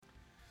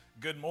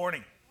Good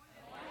morning.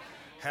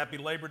 Happy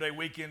Labor Day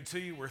weekend to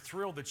you. We're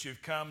thrilled that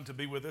you've come to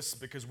be with us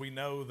because we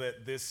know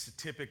that this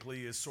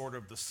typically is sort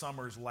of the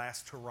summer's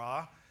last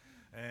hurrah.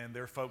 And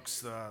there are folks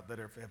that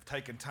have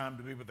taken time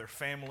to be with their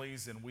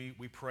families, and we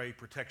pray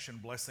protection,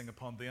 blessing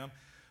upon them.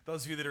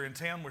 Those of you that are in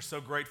town, we're so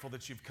grateful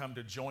that you've come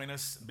to join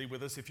us and be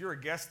with us. If you're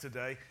a guest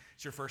today,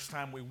 it's your first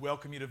time, we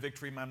welcome you to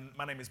Victory.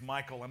 My name is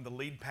Michael. I'm the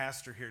lead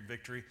pastor here at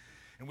Victory,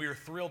 and we are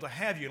thrilled to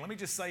have you. Let me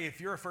just say, if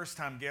you're a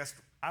first-time guest,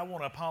 I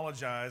want to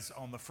apologize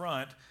on the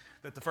front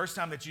that the first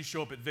time that you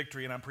show up at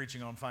Victory and I'm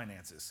preaching on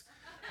finances.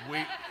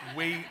 We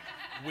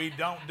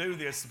don't do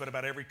this, but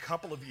about every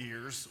couple of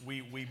years,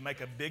 we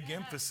make a big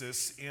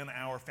emphasis in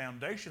our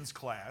foundations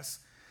class,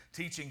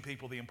 teaching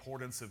people the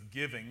importance of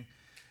giving.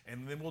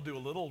 And then we'll do a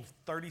little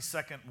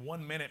 30-second,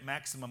 1-minute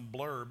maximum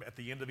blurb at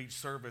the end of each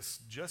service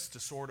just to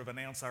sort of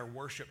announce our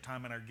worship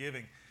time and our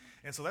giving.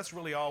 And so that's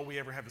really all we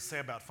ever have to say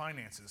about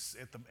finances.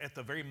 At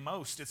the very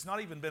most, it's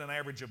not even been an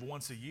average of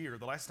once a year.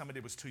 The last time I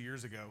did was 2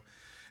 years ago.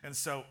 And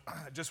so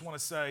I just want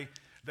to say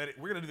that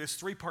we're going to do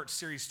this 3-part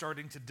series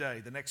starting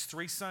today. The next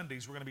 3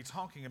 Sundays, we're going to be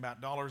talking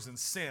about dollars and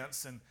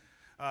cents. And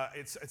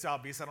it's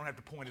obvious, I don't have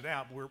to point it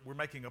out. We're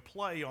making a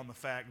play on the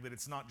fact that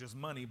it's not just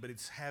money, but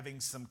it's having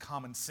some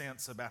common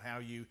sense about how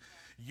you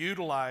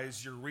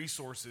utilize your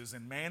resources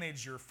and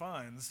manage your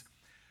funds.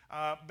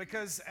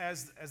 Because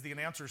as the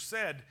announcer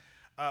said,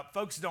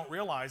 folks don't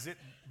realize it,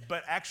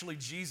 but actually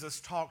Jesus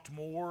talked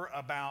more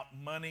about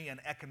money and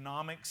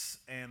economics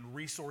and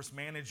resource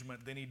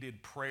management than he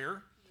did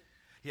prayer.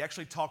 He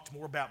actually talked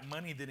more about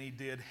money than he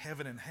did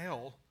heaven and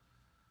hell,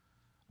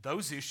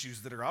 those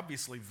issues that are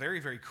obviously very,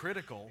 very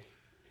critical.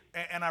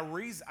 And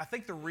I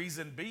think the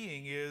reason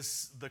being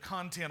is the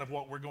content of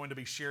what we're going to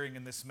be sharing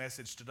in this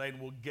message today, and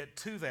we'll get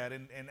to that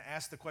and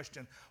ask the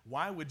question,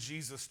 why would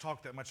Jesus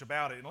talk that much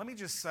about it? And let me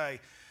just say,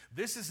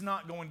 this is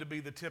not going to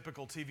be the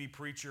typical TV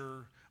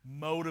preacher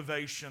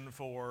motivation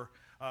for,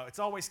 it's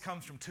always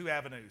comes from 2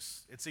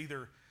 avenues. It's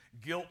either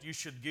guilt you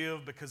should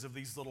give because of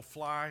these little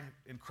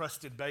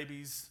fly-encrusted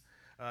babies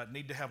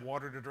need to have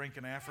water to drink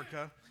in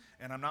Africa,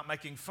 and I'm not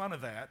making fun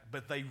of that,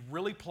 but they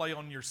really play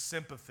on your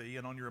sympathy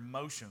and on your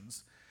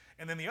emotions.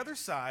 And then the other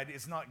side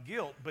is not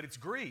guilt, but it's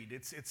greed.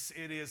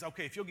 It is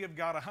okay, if you'll give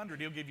God 100,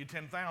 he'll give you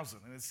 10,000.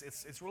 And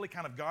it's really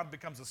kind of God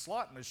becomes a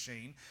slot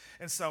machine.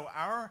 And so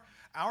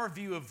our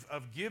view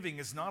of giving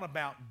is not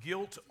about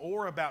guilt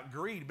or about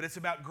greed, but it's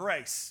about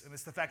grace. And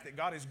it's the fact that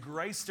God has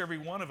graced every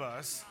one of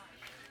us.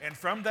 And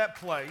from that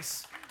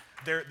place,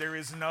 there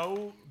is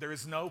no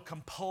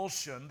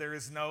compulsion, there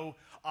is no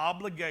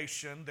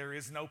obligation, there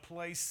is no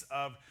place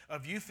of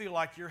you feel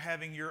like you're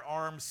having your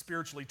arm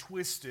spiritually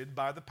twisted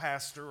by the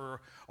pastor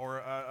or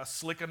a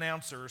slick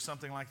announcer or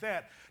something like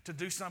that to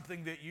do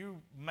something that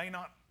you may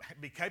not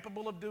be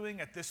capable of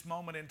doing at this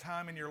moment in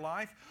time in your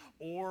life,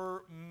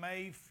 or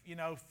may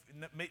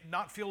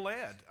not feel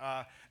led.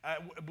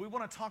 We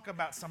want to talk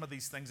about some of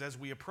these things as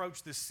we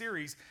approach this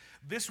series.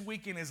 This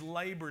weekend is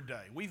Labor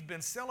Day. We've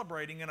been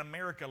celebrating in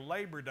America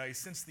Labor Day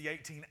since the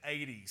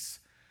 1880s.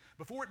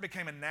 Before it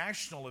became a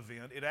national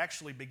event, it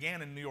actually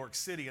began in New York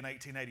City in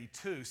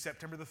 1882.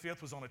 September the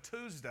 5th was on a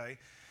Tuesday,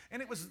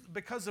 and it was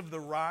because of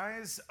the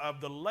rise of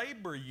the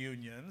labor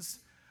unions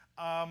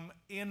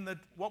in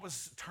what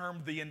was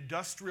termed the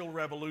Industrial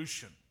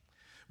Revolution.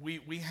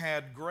 We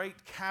had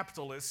great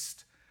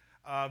capitalist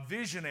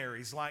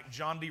visionaries like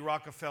John D.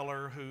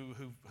 Rockefeller,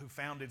 who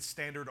founded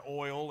Standard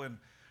Oil and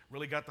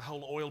really got the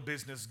whole oil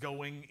business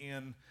going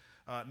in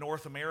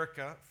North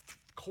America.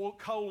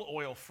 Coal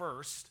oil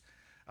first.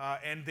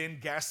 And then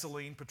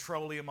gasoline,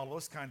 petroleum, all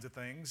those kinds of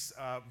things.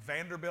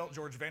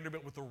 George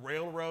Vanderbilt with the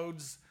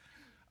railroads,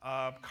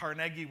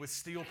 Carnegie with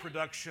steel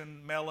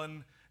production,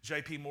 Mellon,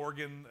 J.P.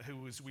 Morgan,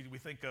 we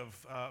think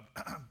of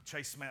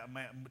Chase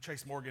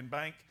Morgan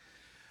Bank.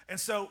 And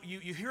so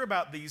you hear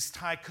about these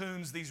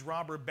tycoons, these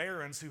robber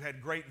barons who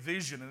had great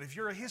vision. And if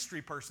you're a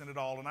history person at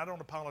all, and I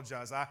don't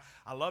apologize,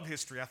 I love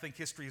history. I think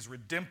history is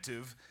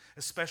redemptive,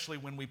 especially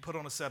when we put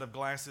on a set of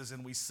glasses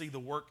and we see the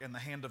work and the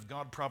hand of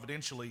God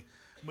providentially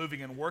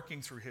moving and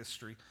working through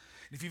history.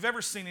 If you've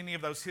ever seen any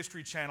of those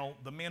History Channel,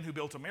 The Men Who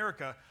Built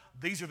America,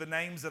 these are the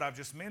names that I've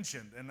just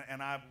mentioned.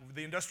 And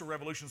the Industrial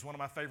Revolution is one of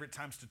my favorite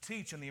times to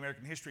teach in the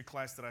American history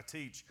class that I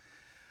teach.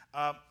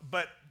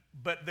 But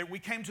we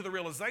came to the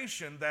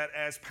realization that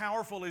as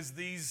powerful as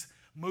these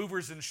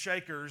movers and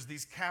shakers,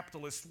 these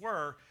capitalists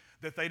were,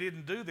 that they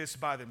didn't do this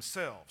by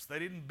themselves. They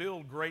didn't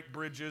build great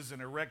bridges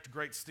and erect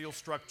great steel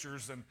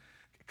structures and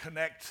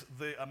connect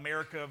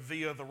America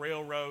via the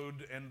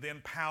railroad and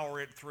then power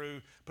it through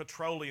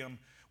petroleum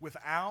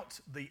without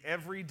the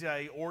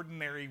everyday,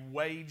 ordinary,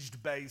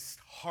 wage-based,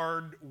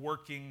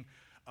 hard-working,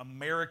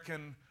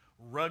 American,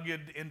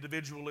 rugged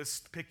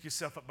individualist, pick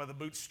yourself up by the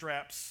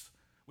bootstraps,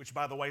 which,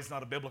 by the way, is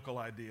not a biblical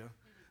idea,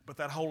 but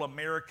that whole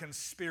American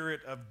spirit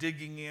of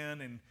digging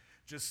in and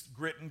just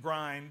grit and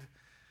grind.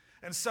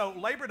 And so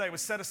Labor Day was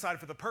set aside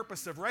for the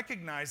purpose of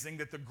recognizing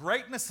that the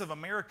greatness of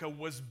America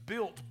was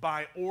built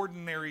by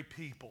ordinary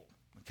people.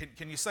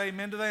 Can you say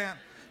amen to that?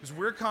 Because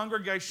we're a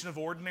congregation of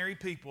ordinary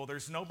people.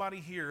 There's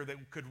nobody here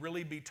that could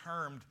really be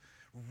termed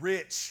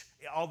rich,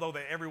 although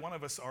that every one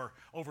of us are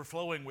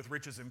overflowing with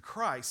riches in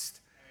Christ.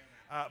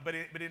 But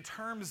in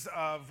terms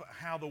of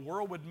how the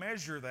world would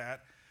measure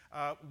that,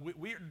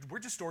 we're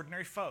just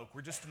ordinary folk.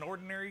 We're just an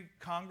ordinary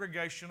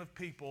congregation of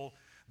people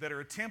that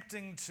are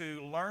attempting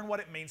to learn what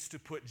it means to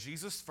put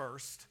Jesus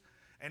first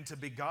and to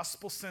be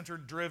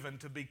gospel-centered driven,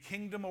 to be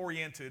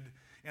kingdom-oriented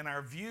in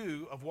our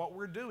view of what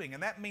we're doing.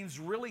 And that means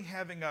really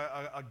having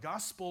a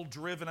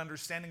gospel-driven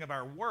understanding of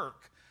our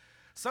work.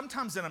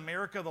 Sometimes in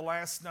America, the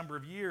last number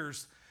of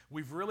years,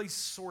 we've really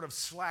sort of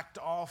slacked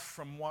off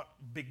from what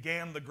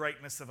began the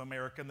greatness of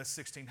America in the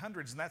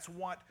 1600s, and that's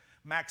what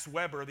Max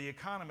Weber, the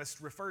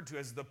economist, referred to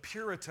as the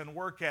Puritan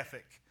work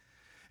ethic.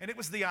 And it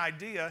was the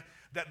idea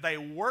that they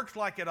worked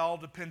like it all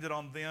depended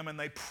on them and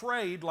they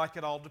prayed like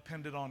it all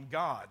depended on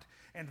God.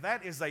 And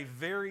that is a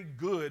very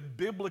good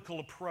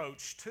biblical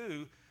approach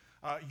to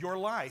your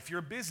life,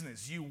 your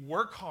business. You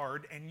work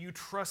hard and you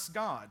trust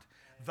God.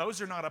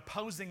 Those are not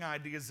opposing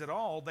ideas at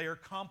all. They are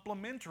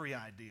complementary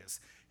ideas.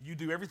 You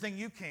do everything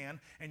you can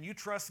and you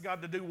trust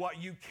God to do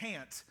what you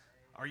can't.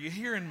 Are you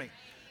hearing me?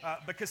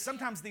 Because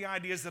sometimes the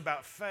ideas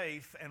about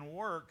faith and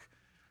work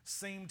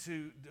seem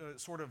to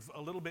sort of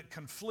a little bit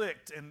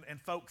conflict,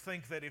 and folk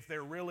think that if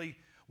they're really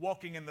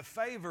walking in the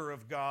favor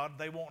of God,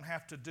 they won't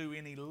have to do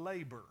any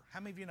labor.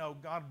 How many of you know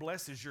God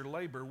blesses your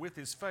labor with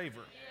His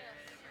favor?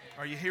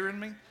 Are you hearing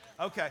me?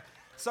 Okay,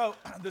 so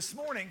this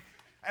morning,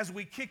 as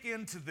we kick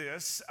into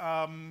this,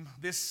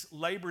 this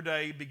Labor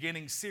Day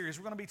beginning series,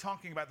 we're going to be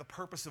talking about the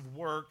purpose of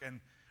work and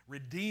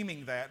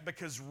redeeming that,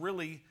 because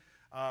really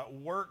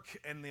work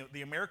and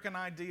the American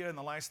idea in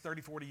the last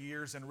 30, 40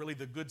 years and really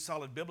the good,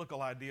 solid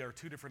biblical idea are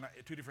two different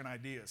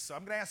ideas. So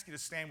I'm going to ask you to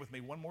stand with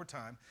me one more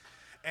time,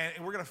 and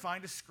we're going to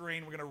find a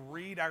screen. We're going to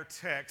read our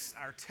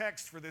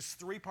text for this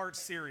three-part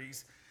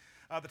series.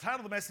 The title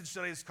of the message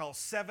today is called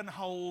 7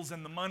 Holes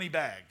in the Money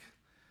Bag.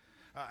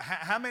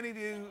 How many of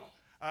you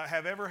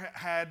have ever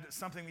had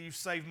something that you've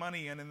saved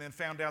money in and then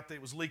found out that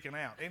it was leaking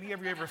out? Any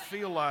of you ever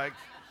feel like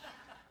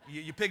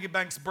your piggy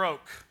bank's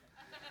broke?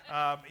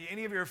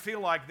 Any of you ever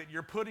feel like that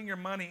you're putting your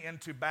money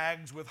into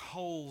bags with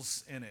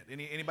holes in it?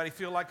 Anybody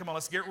feel like, come on,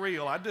 let's get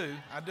real? I do.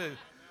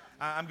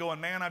 I'm going,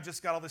 man, I've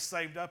just got all this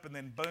saved up, and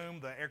then boom,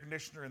 the air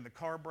conditioner in the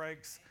car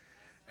breaks,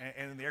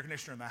 and the air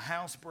conditioner in the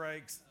house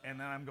breaks, and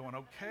then I'm going,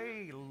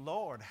 okay,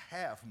 Lord,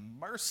 have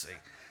mercy.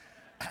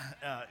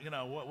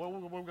 What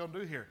we're going to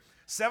do here?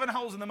 7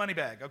 holes in the money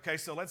bag. Okay,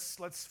 so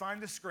let's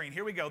find the screen.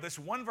 Here we go. This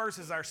one verse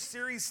is our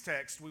series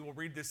text. We will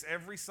read this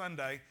every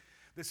Sunday.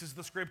 This is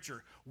the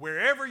scripture.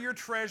 Wherever your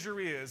treasure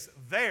is,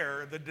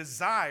 there the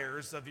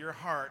desires of your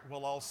heart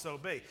will also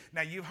be.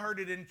 Now, you've heard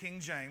it in King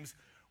James.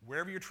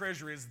 Wherever your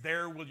treasure is,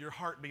 there will your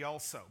heart be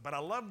also. But I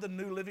love the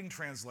New Living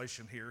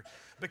Translation here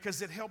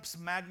because it helps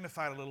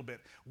magnify it a little bit.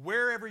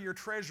 Wherever your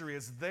treasure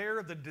is,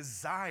 there the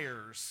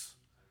desires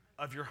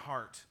of your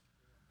heart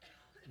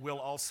will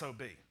also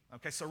be.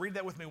 Okay, so read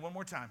that with me one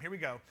more time. Here we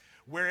go.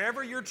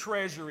 Wherever your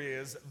treasure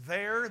is,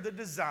 there the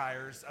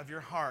desires of your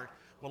heart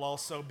will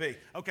also be.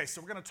 Okay,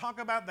 so we're going to talk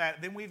about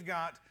that. Then we've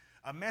got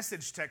a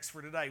message text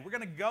for today. We're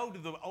going to go to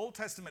the Old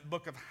Testament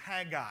book of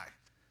Haggai.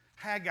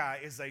 Haggai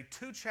is a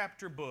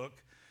 2-chapter book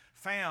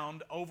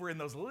found over in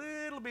those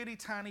little bitty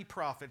tiny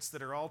prophets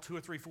that are all 2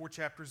 or 3, 4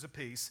 chapters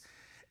apiece.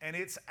 And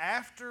it's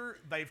after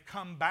they've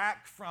come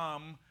back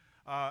from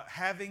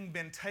having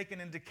been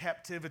taken into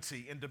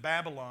captivity into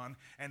Babylon,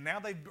 and now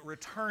they're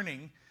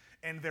returning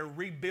and they're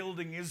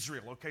rebuilding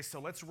Israel. Okay,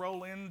 so let's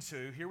roll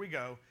into, here we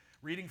go,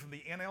 reading from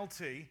the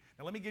NLT.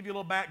 Now let me give you a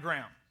little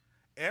background.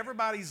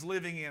 Everybody's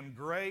living in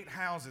great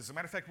houses. As a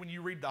matter of fact, when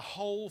you read the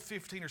whole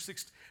 15 or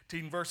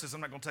 16 verses, I'm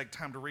not going to take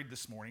time to read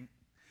this morning,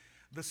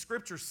 the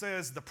scripture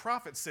says, the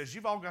prophet says,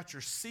 you've all got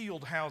your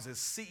sealed houses,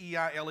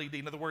 C-E-I-L-E-D.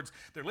 In other words,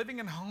 they're living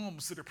in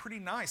homes that are pretty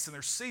nice and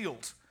they're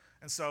sealed.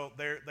 And so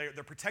they're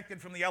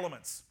protected from the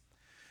elements.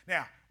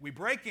 Now, we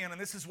break in,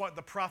 and this is what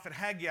the prophet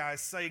Haggai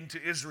is saying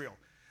to Israel.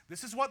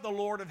 This is what the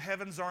Lord of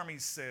Heaven's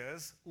armies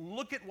says.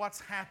 Look at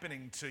what's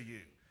happening to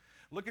you.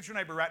 Look at your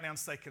neighbor right now and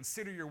say,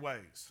 consider your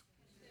ways.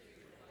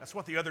 That's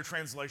what the other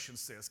translation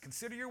says.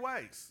 Consider your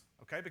ways,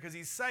 okay? Because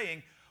he's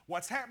saying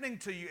what's happening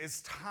to you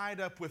is tied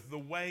up with the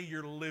way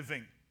you're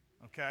living,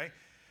 okay?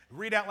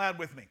 Read out loud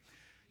with me.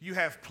 You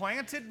have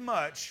planted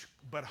much,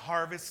 but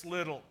harvest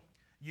little.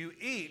 You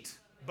eat,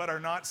 but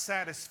are not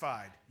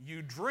satisfied.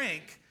 You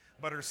drink,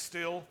 but are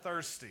still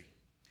thirsty.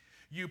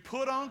 You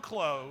put on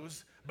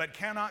clothes, but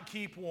cannot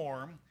keep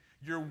warm.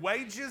 Your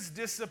wages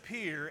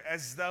disappear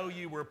as though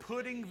you were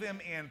putting them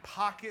in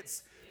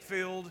pockets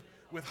filled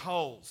with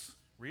holes.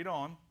 Read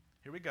on.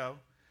 Here we go.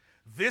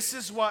 This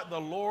is what the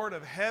Lord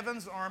of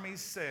Heaven's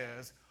armies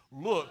says.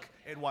 Look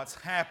at what's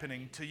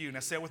happening to you. Now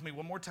say it with me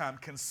one more time.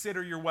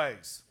 Consider your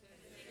ways.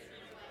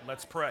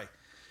 Let's pray.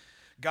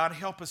 God,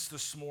 help us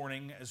this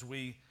morning as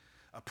we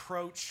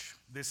approach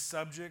this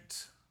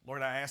subject.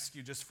 Lord, I ask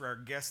you just for our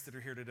guests that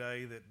are here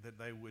today that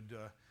they would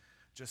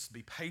just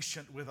be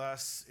patient with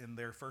us in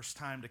their first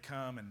time to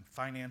come, and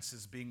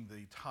finances being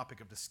the topic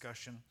of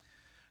discussion.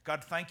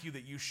 God, thank you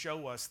that you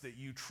show us that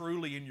you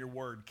truly in your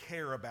word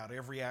care about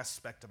every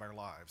aspect of our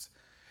lives.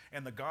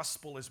 And the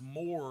gospel is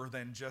more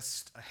than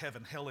just a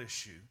heaven-hell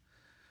issue,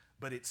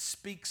 but it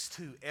speaks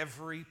to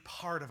every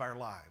part of our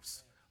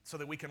lives so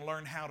that we can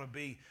learn how to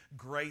be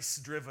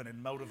grace-driven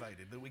and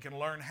motivated, that we can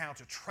learn how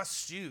to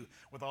trust you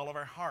with all of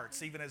our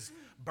hearts. Even as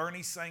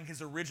Bernie sang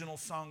his original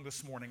song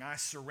this morning, I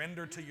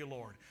surrender to you,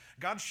 Lord.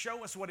 God,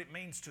 show us what it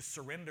means to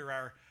surrender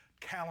our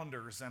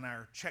calendars and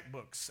our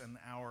checkbooks and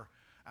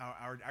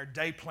our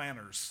day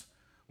planners,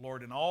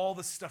 Lord, and all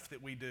the stuff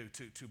that we do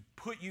to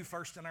put you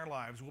first in our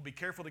lives. We'll be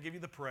careful to give you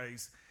the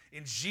praise.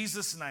 In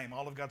Jesus' name,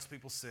 all of God's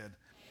people said.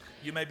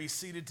 You may be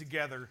seated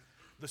together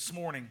this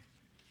morning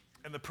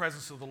in the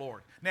presence of the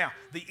Lord. Now,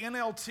 the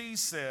NLT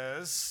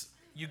says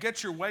you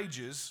get your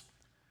wages,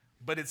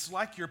 but it's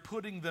like you're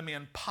putting them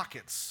in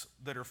pockets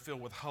that are filled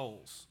with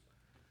holes.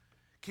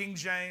 King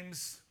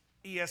James,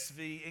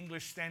 ESV,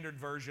 English Standard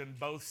Version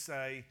both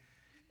say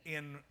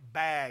in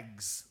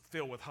bags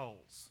filled with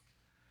holes.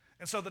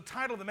 And so the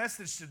title of the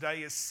message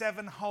today is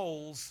 7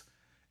 Holes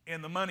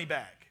in the Money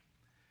Bag.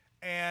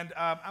 And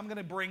I'm going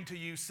to bring to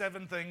you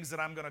 7 things that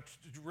I'm going to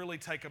really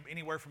take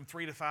anywhere from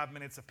 3 to 5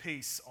 minutes a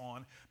piece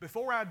on.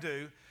 Before I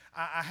do,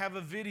 I have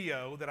a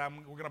video that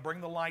we're going to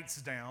bring the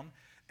lights down.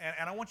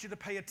 And I want you to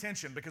pay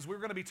attention because we're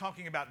going to be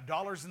talking about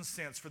dollars and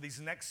cents for these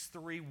next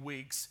 3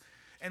 weeks.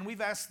 And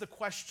we've asked the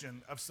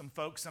question of some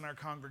folks in our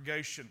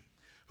congregation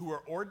who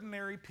are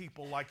ordinary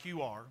people like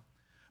you are,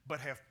 but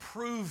have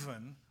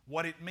proven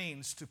what it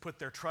means to put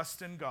their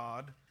trust in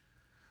God,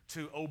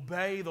 to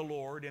obey the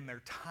Lord in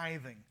their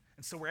tithing.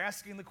 And so we're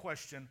asking the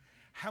question,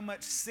 how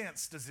much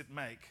sense does it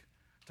make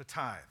to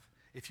tithe?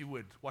 If you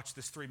would, watch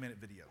this 3-minute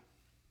video.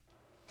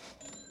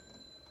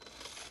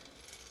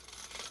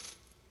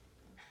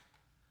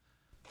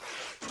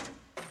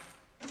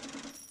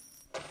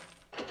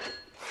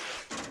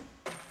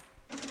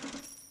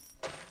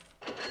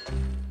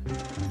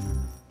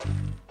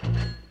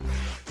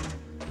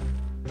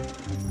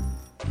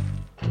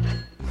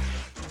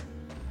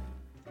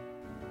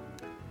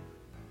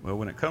 Well,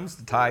 when it comes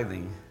to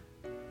tithing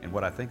and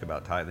what I think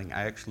about tithing,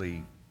 I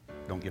actually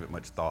don't give it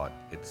much thought.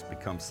 It's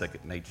become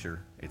second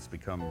nature. It's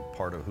become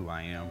part of who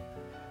I am.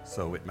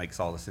 So it makes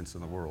all the sense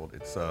in the world.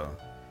 It's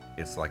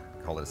like,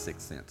 call it a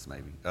sixth sense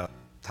maybe.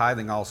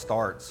 Tithing all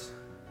starts,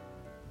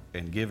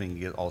 and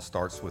giving it all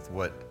starts with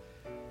what,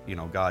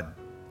 God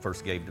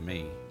first gave to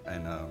me.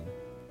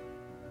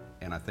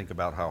 And I think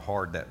about how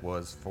hard that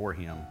was for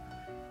him,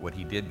 what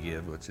he did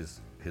give, which is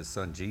his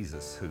son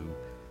Jesus, who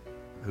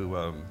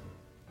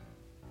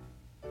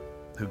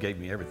gave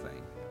me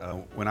everything.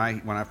 When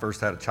I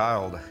first had a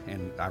child,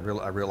 and I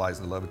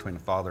realized the love between a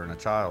father and a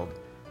child,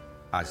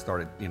 I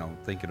started,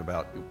 thinking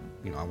about,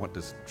 I want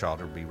this child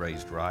to be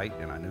raised right,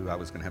 and I knew I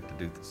was going to have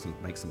to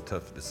make some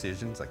tough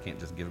decisions. I can't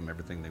just give them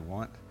everything they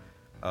want.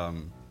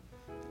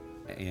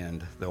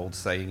 And the old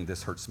saying,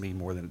 "This hurts me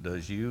more than it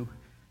does you."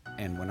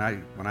 And when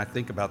I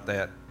think about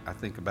that, I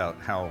think about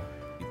how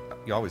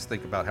you always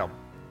think about how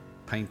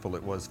painful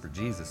it was for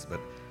Jesus,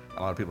 but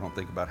a lot of people don't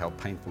think about how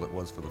painful it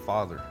was for the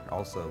Father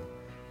also.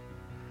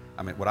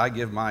 I mean, would I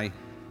give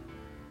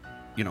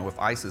if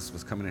ISIS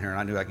was coming in here and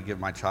I knew I could give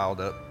my child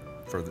up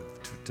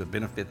to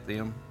benefit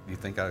them, do you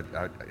think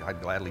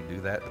I'd gladly do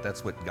that? But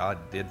that's what God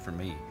did for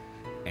me.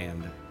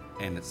 And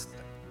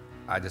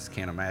I just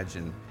can't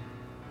imagine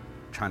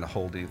trying to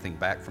hold anything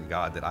back from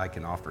God that I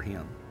can offer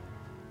him.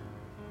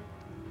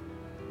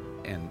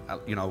 And,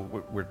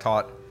 we're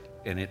taught,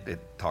 and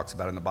it talks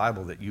about in the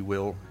Bible that you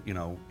will,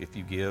 if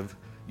you give,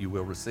 you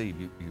will receive.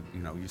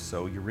 You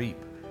sow, you reap.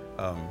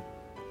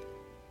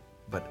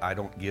 But I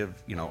don't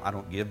give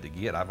to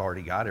get. I've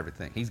already got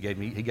everything. He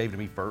gave to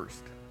me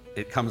first.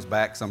 It comes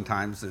back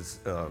sometimes as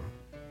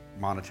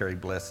monetary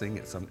blessing.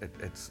 It's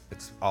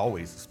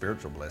always a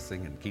spiritual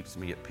blessing and keeps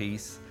me at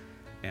peace.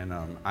 And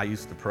I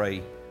used to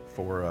pray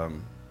for, I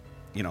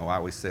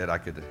always said I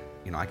could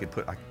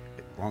put, as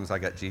long as I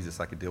got Jesus,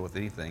 I could deal with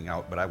anything.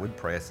 But I would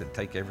pray. I said,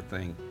 take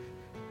everything,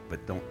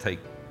 but don't take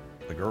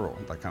the girl.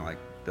 Kind of like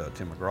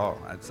Tim McGraw.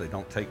 I'd say,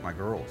 don't take my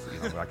girls.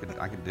 I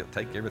could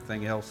take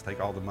everything else, take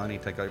all the money,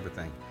 take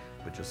everything,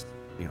 but just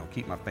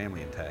keep my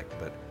family intact.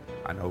 But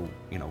I know,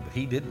 but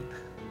he didn't.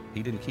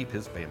 He didn't keep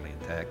his family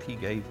intact. He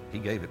gave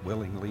it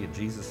willingly, and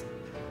Jesus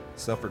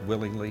suffered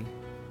willingly,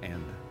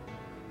 and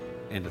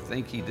to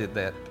think he did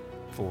that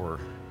for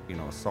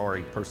a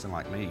sorry person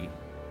like me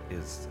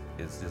is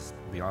just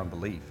beyond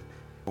belief.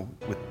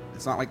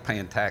 It's not like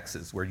paying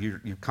taxes where you're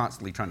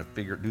constantly trying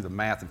to do the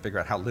math and figure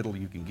out how little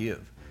you can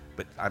give.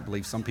 But I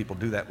believe some people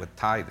do that with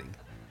tithing.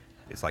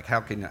 It's like,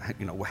 how can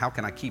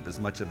I keep as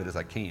much of it as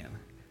I can?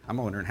 I'm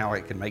wondering how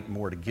I can make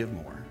more to give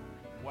more.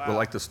 Wow. But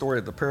like the story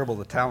of the parable of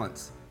the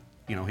talents,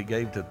 he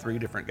gave to 3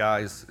 different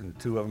guys, and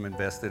 2 of them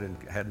invested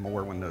and had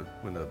more when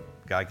the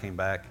guy came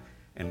back,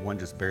 and one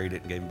just buried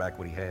it and gave him back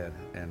what he had.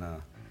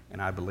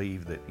 And I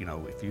believe that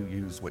if you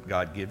use what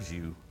God gives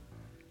you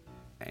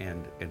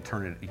and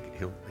turn it,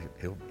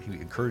 he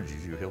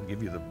encourages you. He'll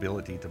give you the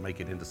ability to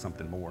make it into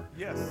something more.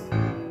 Yes.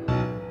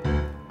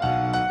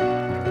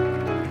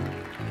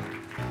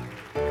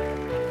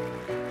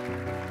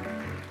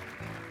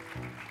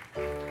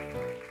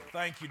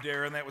 Thank you,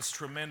 Darren. That was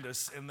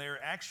tremendous. And there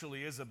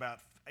actually is about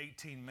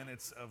 18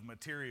 minutes of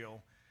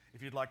material.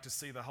 If you'd like to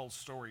see the whole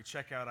story,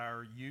 check out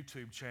our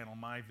YouTube channel,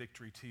 My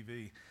Victory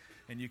TV,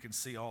 and you can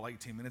see all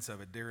 18 minutes of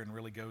it. Darren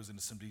really goes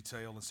into some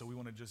detail, and so we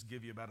want to just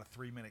give you about a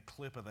 3-minute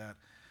clip of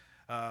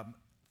that.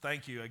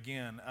 Thank you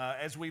again.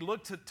 As we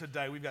look to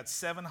today, we've got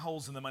 7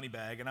 holes in the money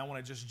bag, and I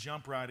want to just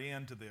jump right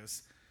into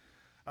this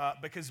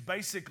because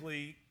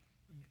basically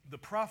the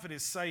prophet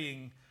is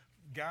saying,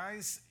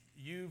 guys,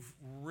 you've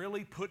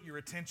really put your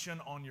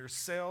attention on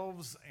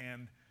yourselves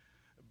and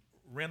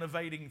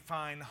renovating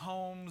fine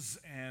homes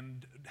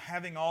and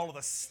having all of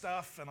the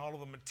stuff and all of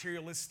the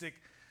materialistic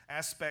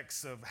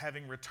aspects of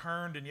having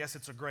returned. And yes,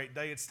 it's a great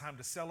day. It's time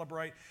to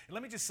celebrate. And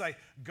let me just say,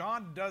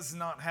 God does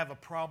not have a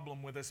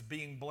problem with us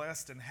being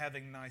blessed and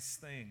having nice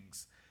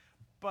things.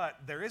 But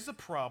there is a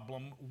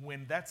problem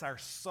when that's our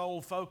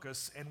sole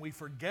focus and we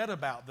forget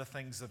about the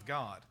things of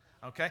God.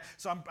 Okay,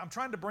 so I'm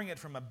trying to bring it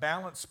from a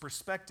balanced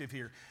perspective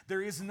here.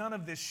 There is none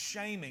of this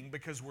shaming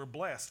because we're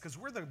blessed, because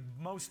we're the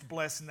most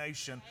blessed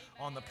nation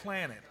on the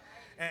planet.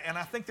 And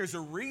I think there's a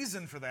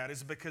reason for that,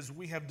 is because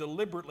we have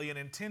deliberately and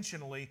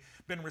intentionally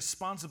been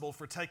responsible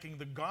for taking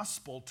the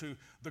gospel to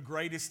the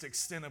greatest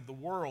extent of the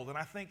world. And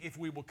I think if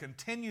we will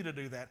continue to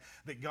do that,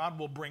 that God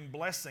will bring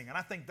blessing. And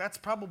I think that's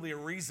probably a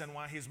reason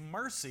why His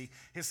mercy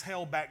has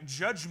held back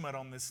judgment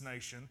on this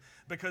nation,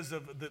 because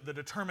of the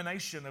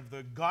determination of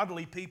the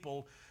godly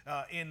people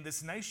in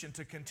this nation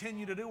to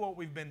continue to do what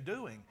we've been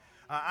doing.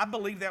 I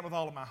believe that with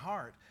all of my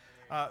heart.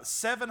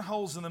 7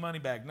 holes in the money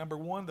bag. Number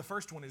 1, the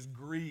first one is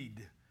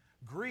greed.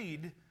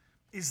 Greed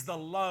is the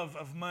love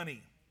of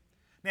money.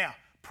 Now,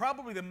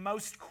 probably the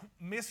most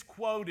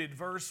misquoted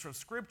verse from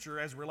Scripture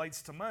as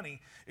relates to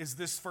money is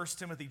this 1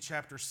 Timothy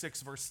chapter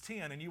 6, verse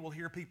 10. And you will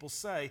hear people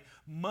say,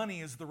 money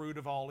is the root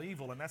of all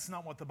evil. And that's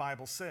not what the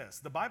Bible says.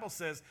 The Bible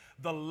says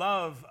the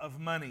love of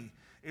money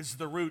is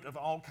the root of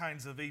all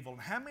kinds of evil.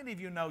 And how many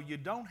of you know you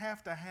don't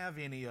have to have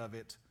any of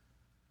it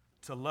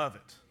to love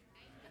it?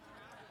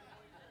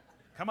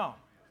 Come on.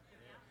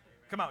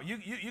 Come on,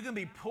 you can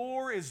be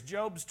poor as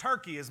Job's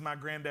turkey, as my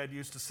granddad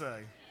used to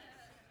say.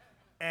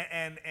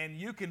 And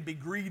you can be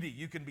greedy,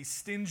 you can be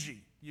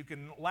stingy, you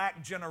can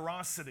lack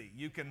generosity,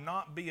 you can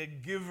not be a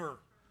giver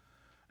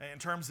in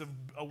terms of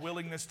a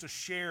willingness to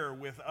share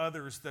with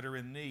others that are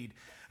in need.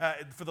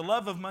 For the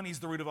love of money is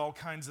the root of all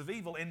kinds of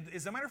evil. And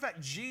as a matter of fact,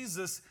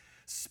 Jesus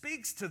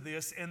speaks to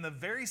this in the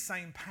very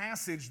same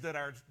passage that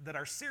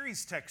our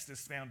series text is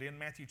found in,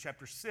 Matthew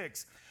chapter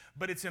 6.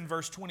 But it's in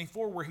verse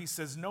 24 where he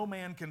says, no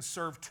man can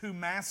serve 2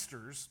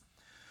 masters,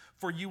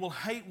 for you will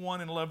hate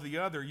one and love the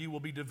other. You will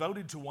be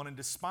devoted to one and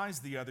despise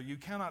the other. You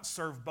cannot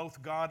serve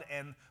both God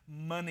and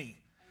money.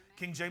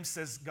 King James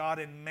says God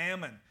and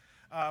mammon.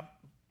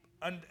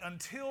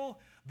 Until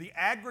the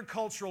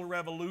agricultural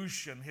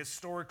revolution,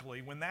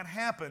 historically, when that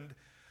happened,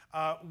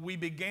 we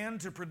began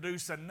to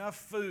produce enough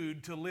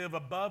food to live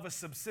above a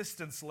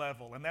subsistence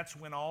level. And that's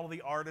when all of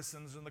the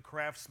artisans and the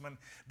craftsmen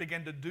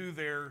began to do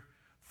their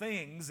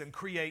things and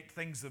create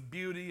things of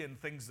beauty and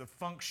things of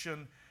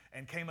function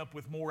and came up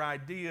with more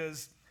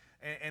ideas.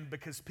 And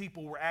because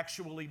people were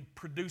actually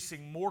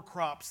producing more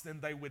crops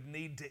than they would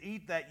need to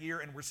eat that year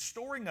and were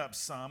storing up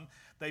some,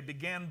 they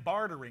began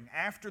bartering.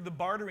 After the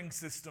bartering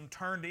system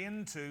turned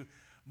into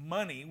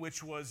money,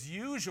 which was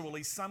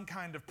usually some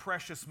kind of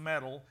precious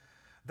metal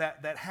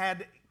that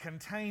had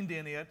contained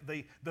in it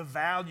the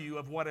value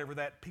of whatever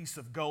that piece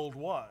of gold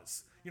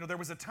was. You know, there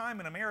was a time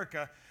in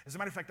America, as a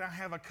matter of fact, I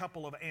have a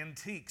couple of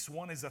antiques.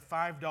 One is a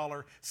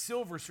 $5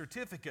 silver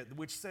certificate,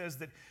 which says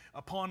that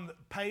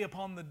pay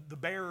upon the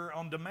bearer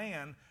on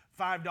demand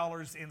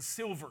 $5 in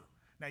silver.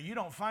 Now, you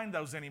don't find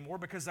those anymore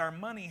because our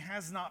money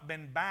has not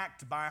been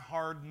backed by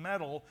hard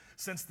metal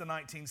since the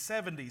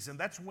 1970s, and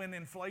that's when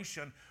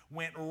inflation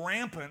went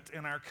rampant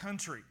in our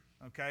country.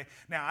 Okay?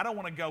 Now, I don't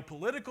want to go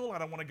political, I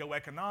don't want to go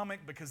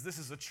economic because this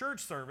is a church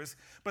service,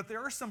 but there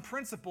are some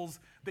principles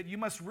that you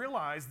must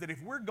realize that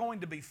if we're going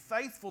to be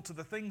faithful to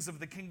the things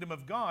of the kingdom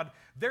of God,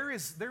 there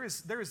is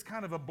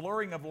kind of a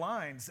blurring of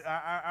lines.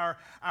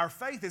 Our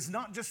faith is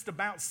not just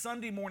about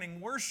Sunday morning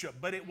worship,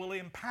 but it will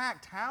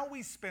impact how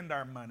we spend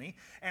our money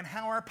and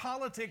how our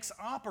politics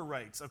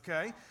operates,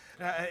 okay?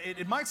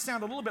 It might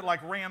sound a little bit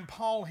like Rand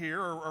Paul here,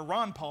 or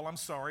Ron Paul, I'm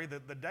sorry, the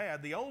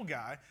dad, the old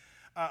guy.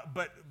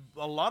 But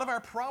a lot of our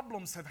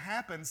problems have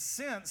happened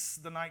since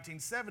the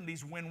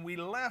 1970s when we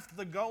left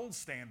the gold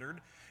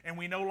standard and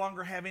we no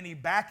longer have any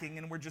backing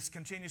and we're just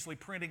continuously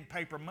printing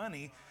paper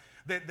money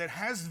that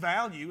has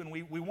value, and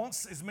we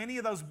want as many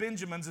of those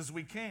Benjamins as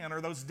we can, or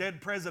those dead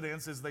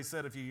presidents, as they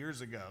said a few years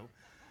ago.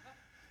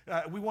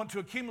 We want to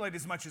accumulate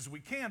as much as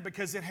we can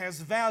because it has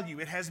value.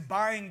 It has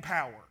buying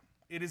power.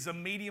 It is a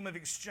medium of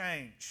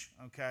exchange,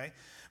 okay?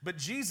 But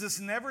Jesus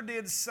never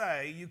did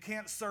say you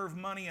can't serve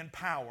money and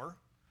power,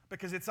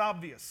 because it's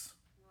obvious.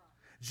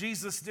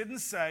 Jesus didn't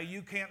say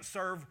you can't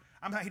serve,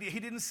 he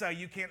didn't say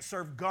you can't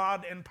serve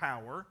God and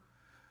power.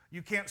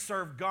 You can't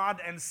serve God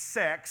and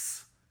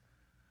sex,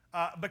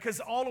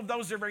 because all of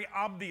those are very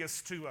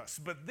obvious to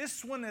us. But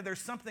this one, there's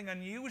something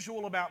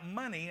unusual about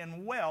money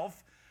and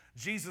wealth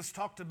Jesus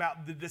talked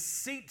about the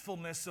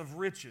deceitfulness of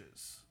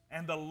riches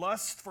and the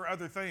lust for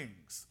other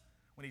things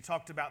when he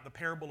talked about the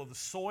parable of the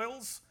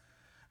soils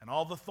and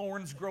all the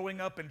thorns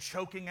growing up and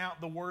choking out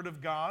the word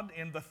of God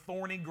in the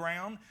thorny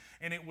ground.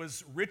 And it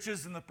was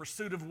riches and the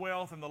pursuit of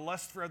wealth and the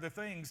lust for other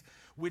things,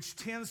 which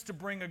tends to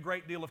bring a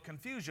great deal of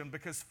confusion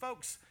because,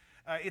 folks,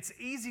 it's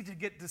easy to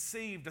get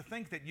deceived to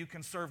think that you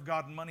can serve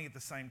God and money at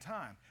the same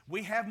time.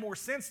 We have more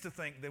sense to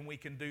think than we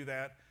can do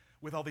that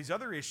with all these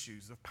other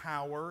issues of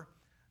power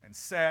and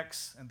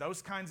sex and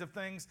those kinds of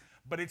things.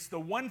 But it's the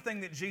one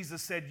thing that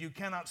Jesus said you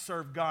cannot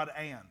serve God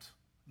and.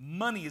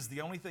 Money is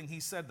the only thing he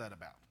said that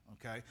about,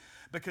 okay?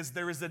 Because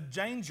there is a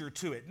danger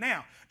to it.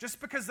 Now,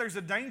 just because there's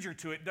a danger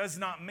to it does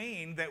not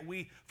mean that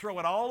we throw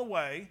it all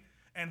away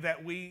and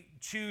that we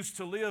choose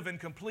to live in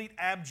complete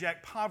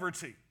abject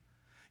poverty.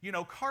 You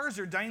know, cars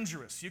are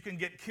dangerous. You can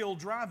get killed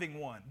driving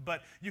one,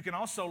 but you can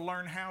also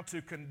learn how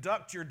to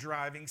conduct your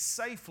driving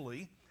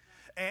safely,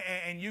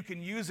 and you can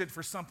use it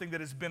for something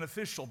that is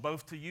beneficial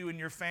both to you and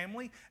your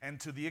family and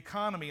to the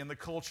economy and the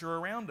culture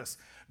around us.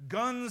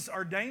 Guns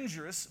are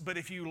dangerous, but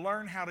if you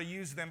learn how to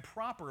use them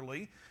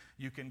properly,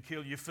 you can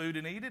kill your food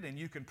and eat it, and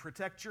you can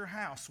protect your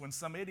house when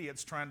some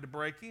idiot's trying to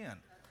break in.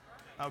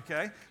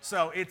 Okay,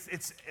 so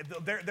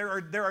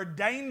there are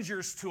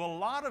dangers to a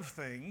lot of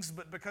things,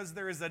 but because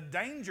there is a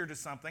danger to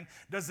something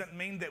doesn't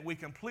mean that we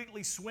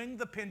completely swing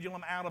the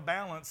pendulum out of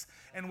balance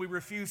and we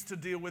refuse to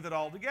deal with it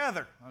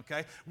altogether.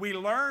 Okay, we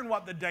learn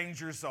what the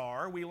dangers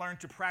are. We learn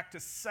to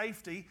practice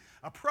safety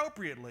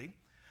appropriately.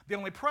 The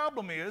only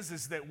problem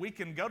is that we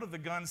can go to the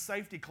gun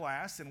safety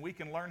class and we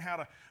can learn how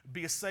to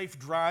be a safe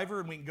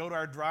driver, and we can go to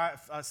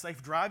our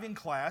safe driving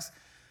class.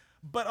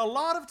 But a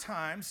lot of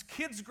times,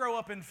 kids grow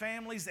up in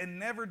families and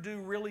never do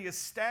really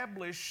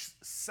establish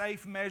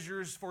safe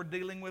measures for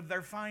dealing with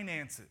their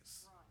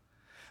finances.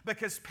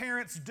 Because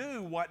parents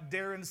do what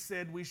Darren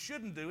said we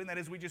shouldn't do, and that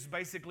is we just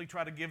basically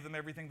try to give them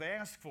everything they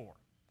ask for.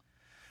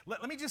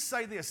 Let me just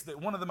say this, that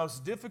one of the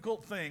most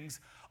difficult things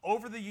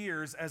over the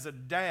years as a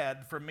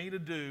dad for me to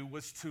do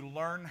was to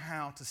learn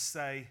how to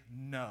say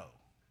no.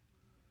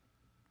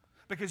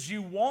 Because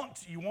you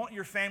want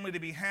your family to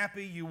be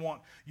happy. You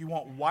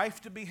want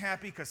wife to be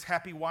happy, because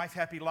happy wife,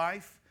 happy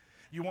life.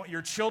 You want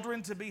your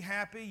children to be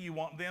happy. You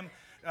want them.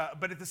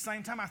 But at the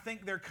same time, I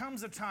think there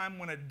comes a time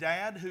when a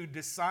dad who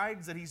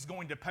decides that he's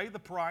going to pay the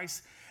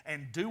price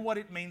and do what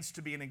it means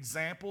to be an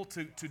example,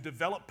 to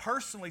develop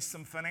personally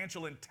some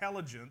financial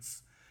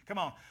intelligence. Come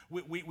on,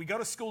 we go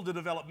to school to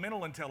develop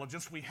mental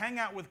intelligence. We hang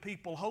out with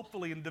people,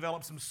 hopefully, and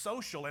develop some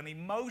social and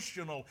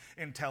emotional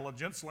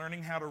intelligence,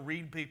 learning how to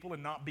read people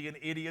and not be an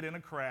idiot in a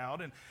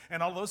crowd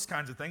and all those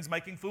kinds of things,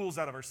 making fools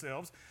out of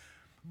ourselves.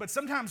 But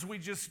sometimes we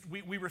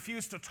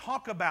refuse to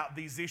talk about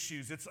these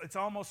issues. It's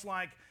almost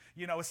like,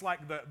 you know, it's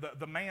like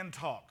the man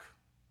talk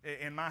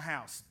in my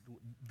house.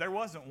 There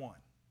wasn't one.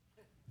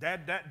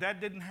 Dad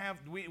didn't have,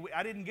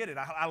 I didn't get it.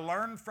 I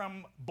learned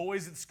from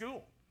boys at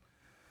school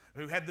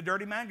who had the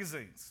dirty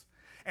magazines.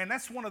 And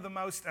that's one of the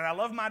most, and I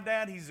love my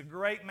dad, he's a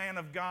great man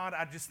of God.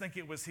 I just think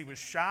he was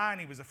shy and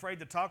he was afraid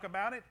to talk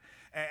about it.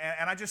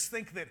 And I just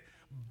think that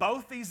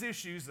both these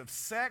issues of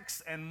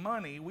sex and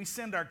money, we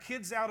send our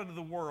kids out into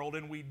the world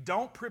and we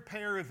don't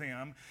prepare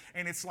them,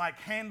 and it's like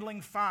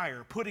handling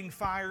fire, putting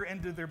fire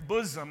into their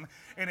bosom,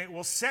 and it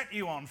will set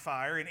you on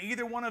fire in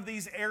either one of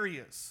these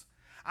areas.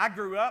 I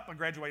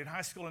graduated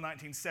high school in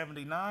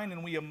 1979,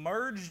 and we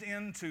emerged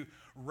into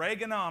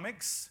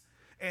Reaganomics.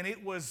 And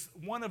it was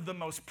one of the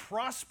most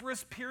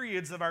prosperous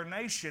periods of our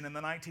nation in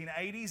the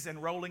 1980s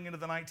and rolling into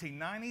the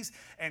 1990s.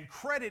 And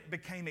credit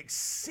became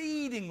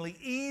exceedingly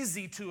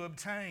easy to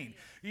obtain.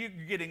 You're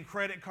getting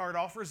credit card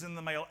offers in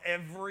the mail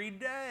every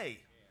day.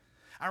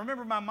 I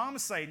remember my mom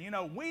saying, you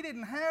know, we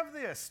didn't have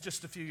this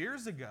just a few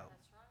years ago.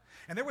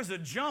 And there was a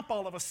jump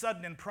all of a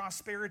sudden in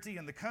prosperity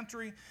in the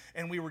country,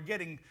 and we were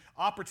getting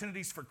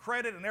opportunities for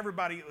credit,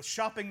 and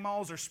shopping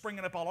malls are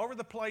springing up all over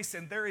the place,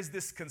 and there is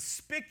this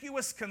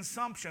conspicuous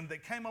consumption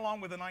that came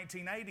along with the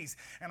 1980s.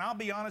 And I'll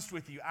be honest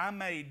with you, I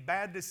made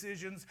bad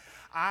decisions.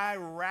 I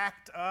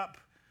racked up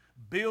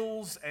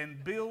bills,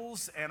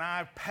 and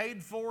I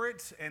paid for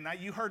it. And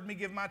you heard me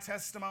give my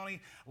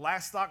testimony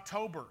last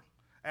October,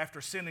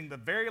 after sending the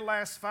very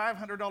last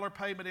 $500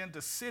 payment into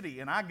Citi,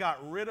 and I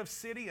got rid of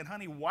Citi, and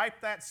honey,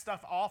 wiped that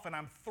stuff off, and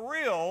I'm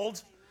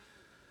thrilled.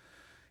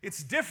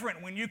 It's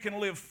different when you can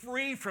live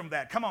free from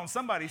that. Come on,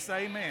 somebody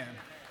say amen.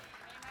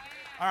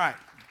 All right,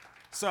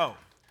 so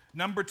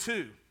number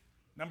two,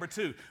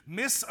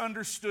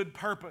 misunderstood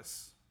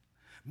purpose.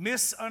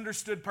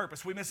 Misunderstood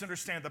purpose. We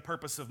misunderstand the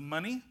purpose of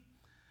money.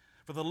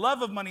 For the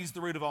love of money is the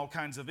root of all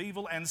kinds of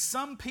evil, and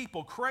some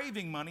people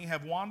craving money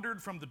have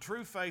wandered from the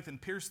true faith and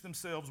pierced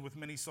themselves with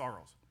many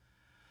sorrows.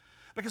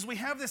 Because we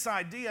have this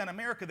idea in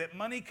America that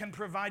money can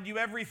provide you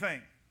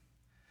everything.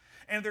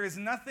 And there is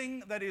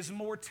nothing that is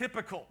more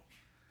typical,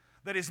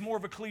 that is more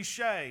of a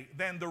cliche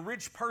than the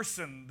rich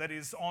person that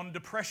is on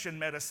depression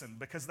medicine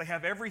because they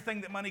have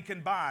everything that money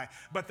can buy,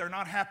 but they're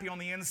not happy on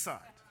the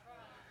inside.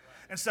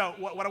 And so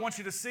what I want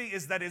you to see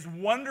is that as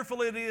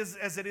wonderful it is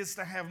as it is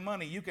to have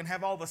money, you can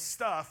have all the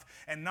stuff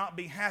and not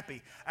be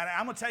happy. And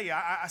I'm going to tell you,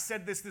 I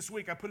said this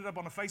week, I put it up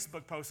on a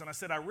Facebook post, and I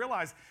said, I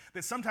realize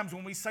that sometimes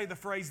when we say the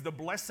phrase, the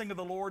blessing of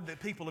the Lord, that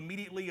people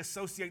immediately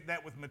associate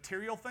that with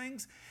material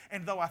things.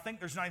 And though I think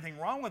there's not anything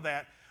wrong with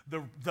that,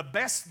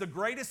 the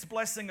greatest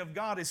blessing of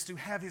God is to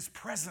have His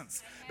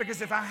presence.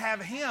 Because if I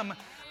have Him,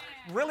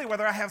 really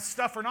whether I have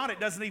stuff or not, it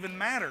doesn't even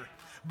matter.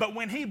 But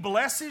when He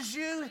blesses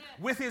you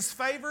with His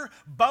favor,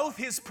 both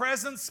His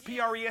presence,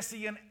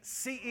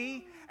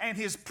 P-R-E-S-E-N-C-E, and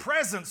His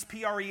presence,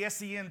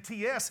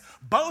 P-R-E-S-E-N-T-S,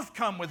 both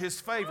come with His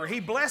favor.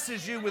 He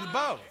blesses you with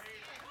both.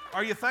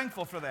 Are you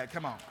thankful for that?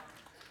 Come on.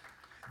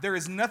 There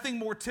is nothing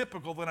more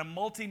typical than a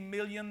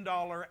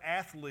multi-million-dollar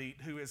athlete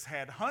who has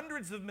had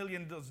hundreds of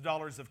millions of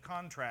dollars of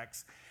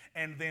contracts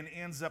and then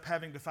ends up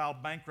having to file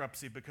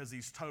bankruptcy because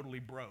he's totally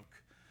broke.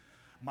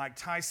 Mike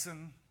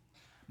Tyson,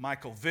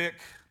 Michael Vick,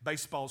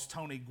 baseball's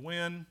Tony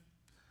Gwynn,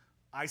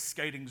 ice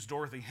skating's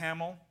Dorothy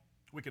Hamill.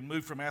 We can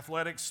move from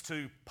athletics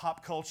to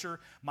pop culture.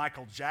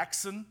 Michael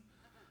Jackson,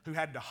 who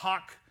had to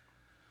hawk,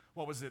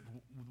 what was it,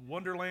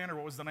 Wonderland, or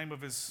what was the name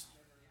of his,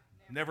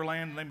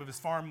 Neverland, the name of his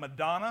farm.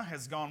 Madonna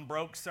has gone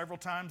broke several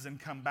times and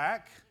come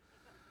back.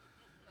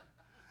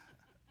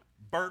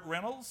 Burt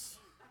Reynolds,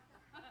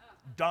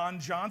 Don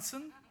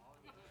Johnson.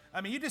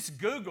 I mean, you just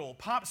Google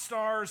pop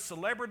stars,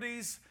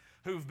 celebrities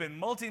who've been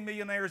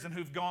multimillionaires and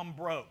who've gone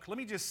broke. Let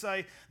me just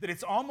say that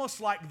it's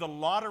almost like the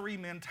lottery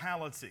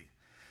mentality.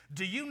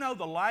 Do you know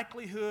the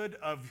likelihood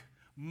of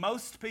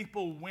most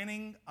people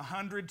winning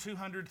 $100,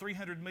 $200,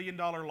 $300 million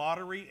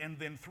lottery and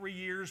then 3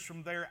 years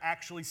from there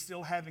actually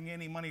still having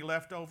any money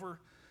left over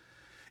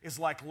is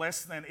like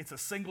it's a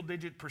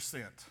single-digit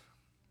 %.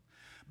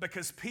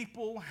 Because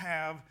people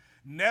have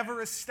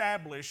never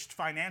established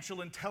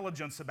financial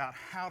intelligence about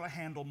how to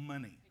handle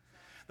money.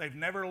 They've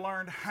never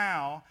learned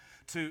how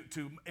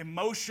to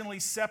emotionally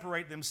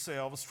separate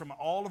themselves from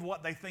all of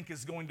what they think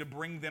is going to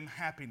bring them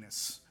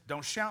happiness.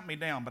 Don't shout me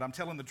down, but I'm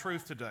telling the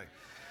truth today.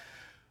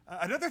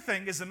 Another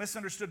thing is a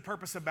misunderstood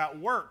purpose about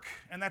work,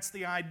 and that's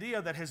the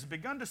idea that has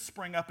begun to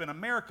spring up in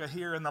America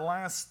here in the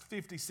last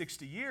 50,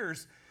 60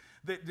 years.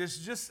 That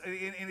there's just,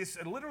 and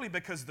it's literally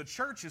because the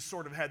church has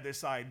sort of had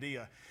this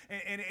idea.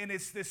 And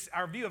it's this,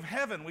 our view of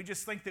heaven. We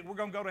just think that we're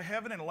going to go to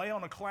heaven and lay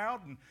on a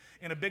cloud and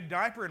in a big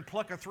diaper and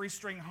pluck a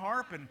 3-string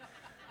harp and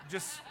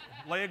just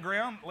lay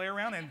around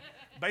and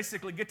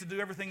basically get to do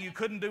everything you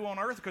couldn't do on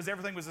earth because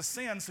everything was a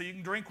sin. So you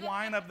can drink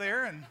wine up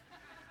there and,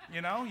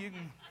 you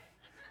can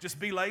just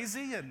be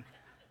lazy. And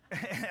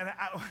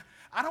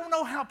I don't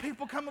know how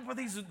people come up with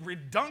these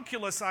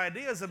redunculous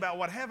ideas about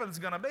what heaven's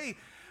going to be.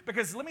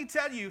 Because let me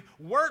tell you,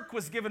 work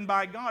was given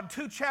by God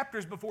 2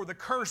 chapters before the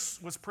curse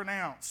was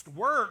pronounced.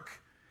 Work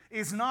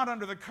is not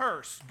under the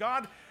curse.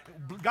 God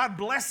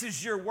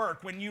blesses your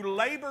work. When you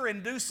labor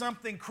and do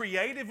something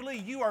creatively,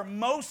 you are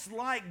most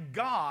like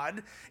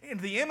God, in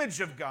the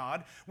image of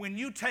God. When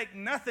you take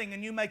nothing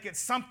and you make it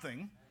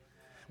something,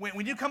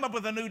 when you come up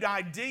with a new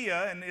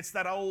idea, and it's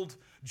that old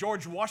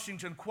George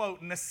Washington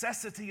quote,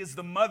 necessity is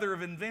the mother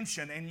of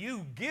invention, and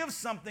you give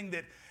something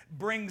that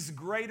brings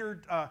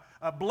greater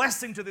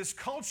blessing to this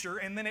culture,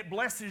 and then it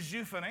blesses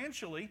you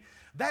financially,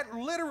 that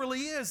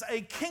literally is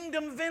a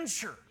kingdom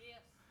venture.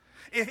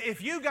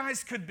 If you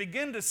guys could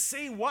begin to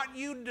see what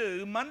you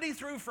do Monday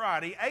through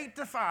Friday, 8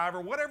 to 5,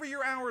 or whatever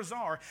your hours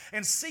are,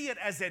 and see it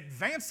as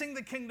advancing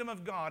the kingdom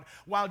of God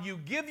while you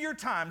give your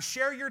time,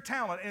 share your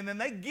talent, and then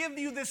they give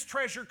you this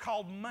treasure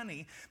called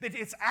money, that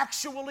it's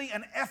actually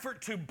an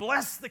effort to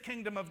bless the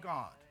kingdom of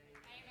God.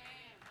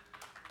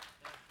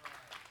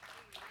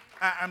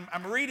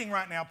 I'm reading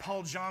right now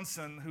Paul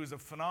Johnson, who's a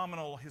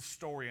phenomenal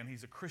historian.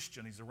 He's a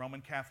Christian. He's a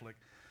Roman Catholic.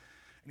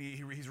 And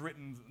he's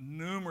written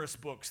numerous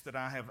books that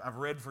I've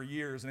read for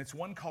years, and it's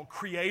one called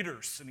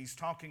Creators, and he's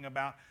talking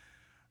about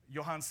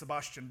Johann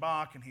Sebastian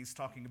Bach, and he's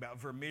talking about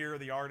Vermeer,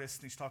 the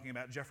artist, and he's talking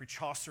about Geoffrey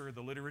Chaucer,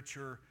 the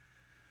literature,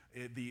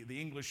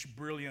 the English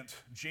brilliant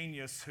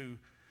genius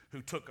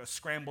who took a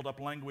scrambled up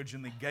language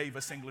and they gave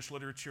us English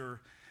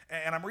literature.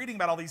 And I'm reading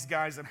about all these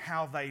guys and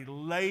how they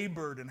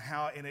labored and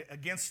how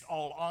against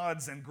all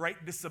odds and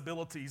great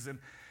disabilities,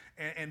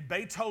 and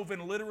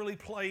Beethoven literally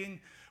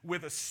playing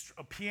with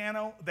a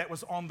piano that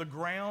was on the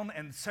ground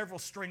and several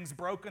strings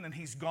broken, and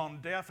he's gone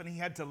deaf, and he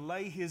had to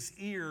lay his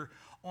ear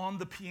on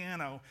the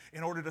piano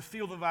in order to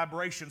feel the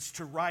vibrations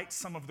to write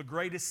some of the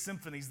greatest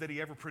symphonies that he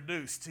ever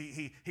produced.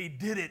 He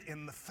did it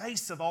in the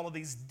face of all of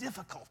these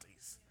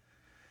difficulties.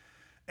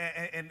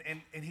 And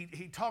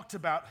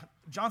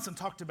Johnson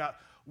talked about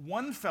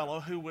one fellow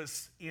who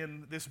was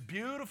in this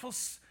beautiful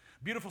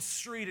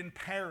street in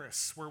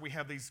Paris where we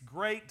have these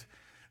great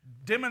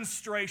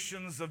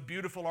demonstrations of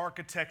beautiful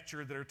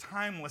architecture that are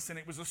timeless, and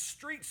it was a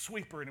street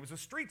sweeper, and it was a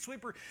street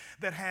sweeper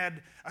that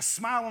had a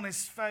smile on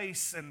his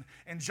face, and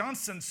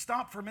Johnson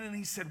stopped for a minute and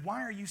he said,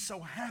 "Why are you so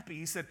happy?"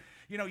 He said,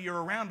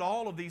 "You're around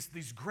all of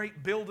these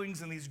great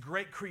buildings and these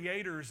great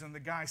creators," and the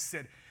guy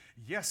said,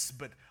 Yes,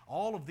 but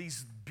all of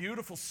these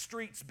beautiful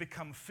streets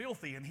become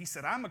filthy. And he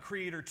said, I'm a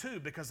creator too,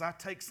 because I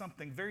take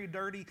something very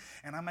dirty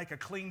and I make a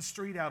clean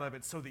street out of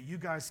it so that you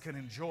guys can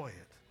enjoy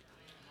it.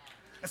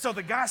 And so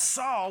the guy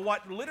saw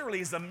what literally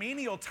is a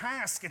menial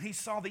task, and he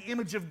saw the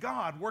image of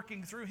God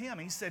working through him.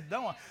 He said,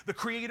 no, the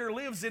Creator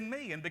lives in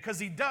me, and because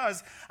He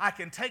does, I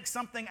can take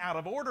something out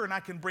of order and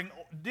I can bring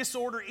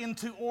disorder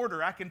into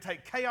order. I can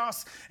take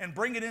chaos and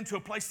bring it into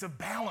a place of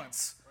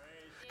balance.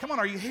 Come on,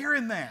 are you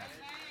hearing that?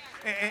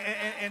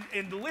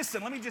 And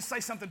listen, let me just say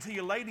something to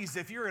you ladies.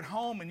 If you're at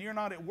home and you're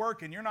not at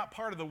work and you're not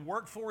part of the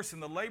workforce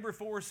and the labor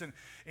force and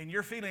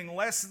you're feeling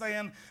less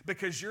than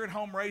because you're at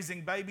home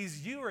raising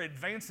babies, you are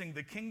advancing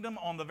the kingdom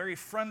on the very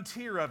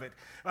frontier of it.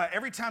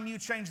 Every time you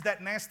change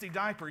that nasty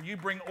diaper, you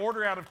bring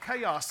order out of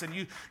chaos and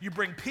you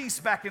bring peace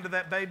back into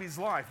that baby's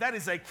life. That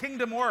is a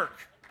kingdom work.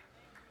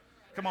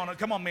 Come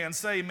on, man,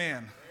 say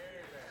amen.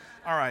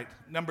 All right,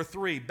 number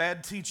 3,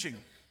 bad teaching.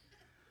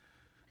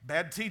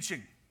 Bad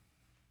teaching.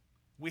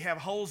 We have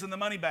holes in the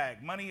money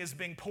bag. Money is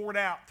being poured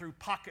out through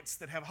pockets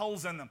that have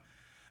holes in them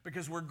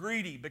because we're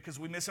greedy, because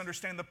we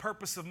misunderstand the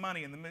purpose of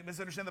money and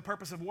misunderstand the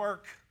purpose of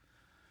work.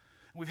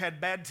 We've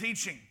had bad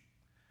teaching.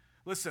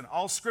 Listen,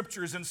 all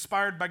Scripture is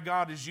inspired by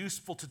God, is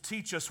useful to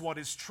teach us what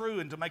is true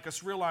and to make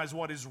us realize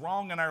what is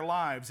wrong in our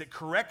lives. It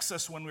corrects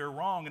us when we're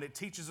wrong, and it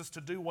teaches us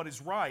to do what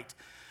is right.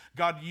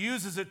 God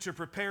uses it to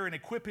prepare and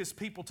equip His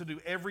people to do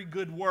every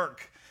good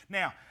work.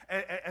 Now,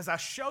 as I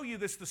show you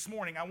this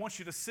morning, I want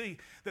you to see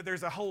that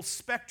there's a whole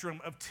spectrum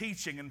of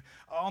teaching. And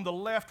on the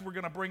left, we're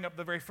going to bring up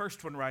the very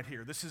first one right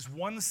here. This is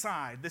one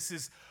side. This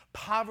is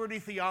poverty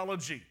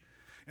theology.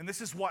 And this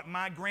is what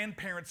my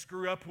grandparents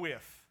grew up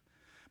with.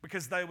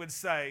 Because they would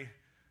say,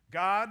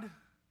 God,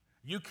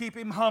 you keep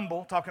him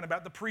humble, talking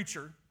about the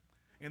preacher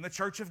in the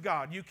church of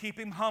God. You keep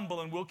him humble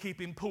and we'll keep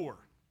him poor.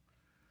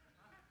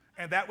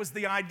 And that was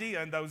the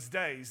idea in those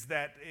days,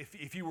 that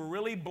if you were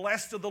really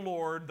blessed of the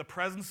Lord, the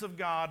presence of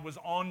God was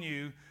on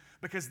you,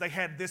 because they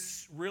had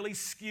this really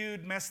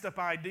skewed, messed up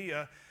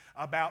idea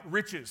about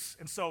riches.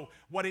 And so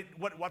what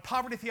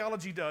poverty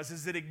theology does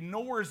is it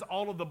ignores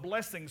all of the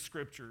blessing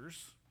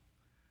scriptures.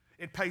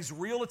 It pays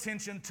real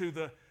attention to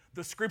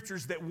the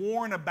scriptures that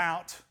warn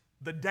about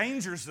the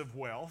dangers of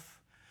wealth.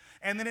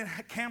 And then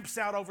it camps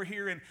out over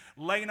here and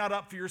lay not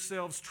up for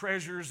yourselves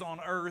treasures on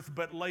earth,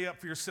 but lay up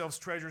for yourselves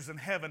treasures in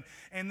heaven.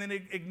 And then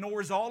it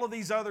ignores all of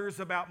these others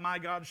about my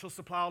God shall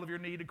supply all of your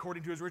need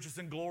according to his riches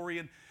and glory.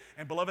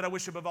 And beloved, I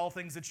wish above all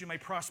things that you may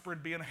prosper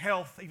and be in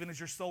health, even as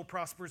your soul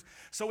prospers.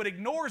 So it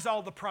ignores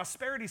all the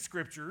prosperity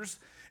scriptures,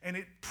 and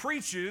it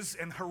preaches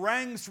and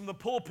harangues from the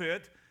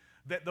pulpit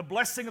that the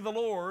blessing of the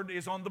Lord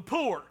is on the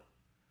poor.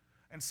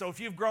 And so if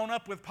you've grown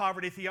up with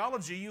poverty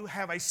theology, you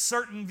have a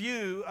certain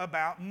view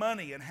about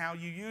money and how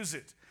you use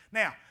it.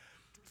 Now,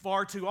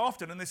 far too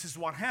often, and this is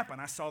what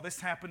happened, I saw this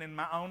happen in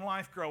my own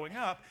life growing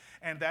up,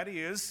 and that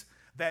is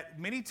that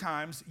many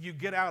times you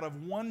get out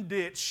of one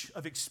ditch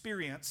of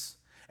experience,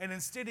 and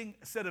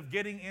instead of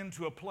getting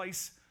into a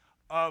place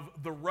of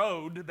the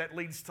road that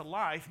leads to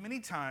life, many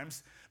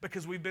times,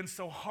 because we've been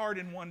so hard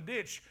in one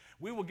ditch,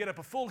 we will get up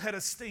a full head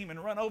of steam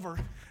and run over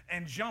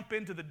and jump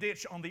into the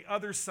ditch on the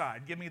other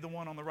side. Give me the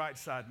one on the right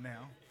side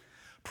now.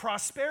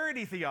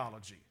 Prosperity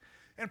theology.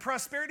 And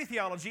prosperity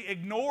theology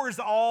ignores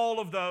all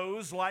of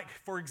those. Like,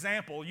 for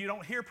example, you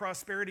don't hear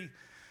prosperity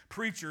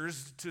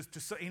preachers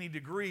to any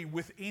degree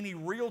with any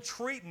real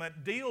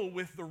treatment deal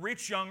with the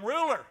rich young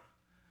ruler,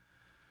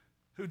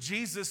 who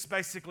Jesus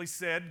basically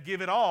said,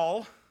 give it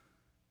all,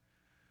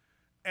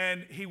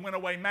 and he went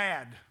away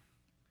mad.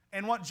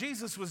 And what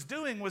Jesus was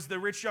doing was the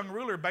rich young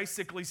ruler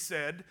basically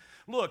said,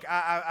 look,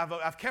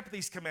 I've kept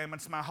these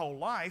commandments my whole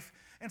life.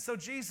 And so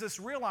Jesus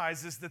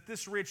realizes that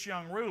this rich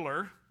young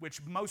ruler,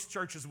 which most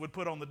churches would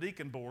put on the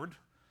deacon board,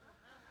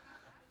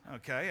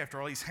 okay,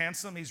 after all, he's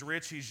handsome, he's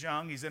rich, he's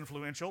young, he's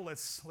influential,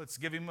 let's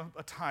give him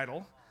a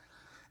title.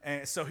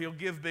 And so he'll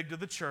give big to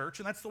the church.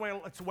 And that's the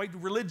way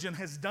religion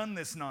has done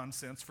this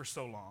nonsense for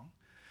so long.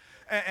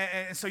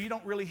 And so you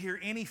don't really hear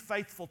any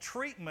faithful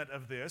treatment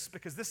of this,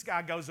 because this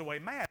guy goes away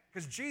mad.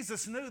 Because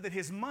Jesus knew that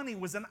his money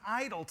was an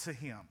idol to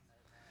him.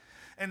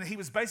 And he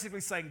was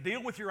basically saying,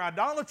 deal with your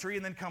idolatry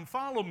and then come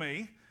follow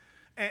me.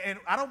 And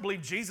I don't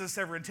believe Jesus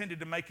ever intended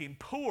to make him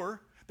poor.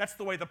 That's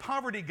the way the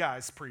poverty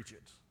guys preach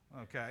it.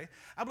 Okay?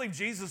 I believe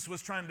Jesus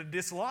was trying to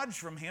dislodge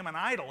from him an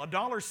idol, a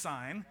dollar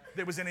sign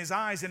that was in his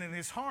eyes and in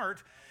his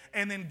heart,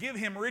 and then give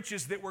him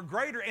riches that were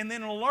greater, and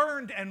then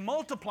learn and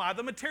multiply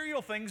the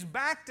material things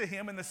back to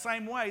him in the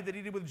same way that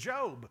he did with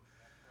Job.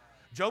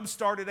 Job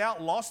started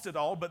out, lost it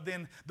all, but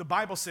then the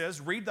Bible says,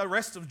 read the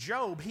rest of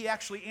Job, he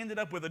actually ended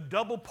up with a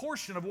double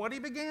portion of what he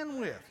began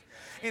with.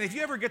 And if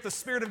you ever get the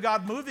Spirit of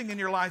God moving in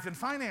your life and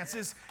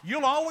finances,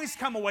 you'll always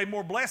come away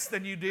more blessed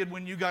than you did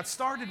when you got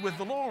started with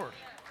the Lord.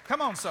 Come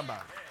on,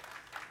 somebody.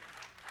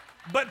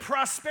 But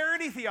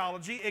prosperity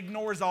theology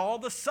ignores all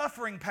the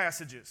suffering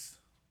passages.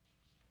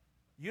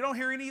 You don't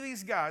hear any of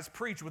these guys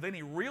preach with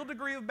any real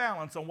degree of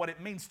balance on what it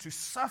means to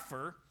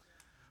suffer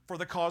for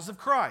the cause of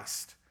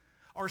Christ.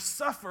 or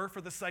suffer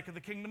for the sake of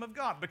the kingdom of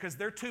God, because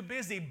they're too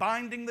busy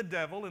binding the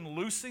devil and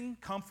loosing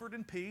comfort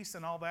and peace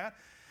and all that.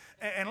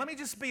 And let me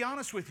just be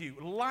honest with you.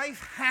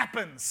 Life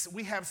happens.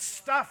 We have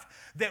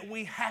stuff that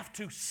we have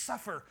to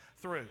suffer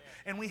through.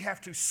 And we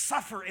have to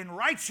suffer in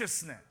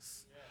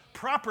righteousness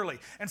properly.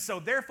 And so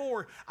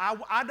therefore,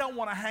 I don't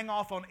want to hang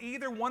off on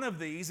either one of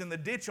these in the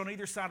ditch on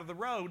either side of the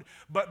road.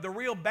 But the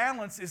real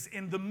balance is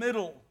in the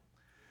middle.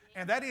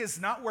 And that is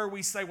not where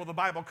we say, well, the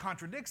Bible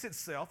contradicts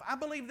itself. I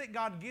believe that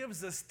God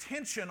gives us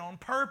tension on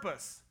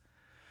purpose.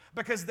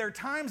 Because there are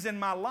times in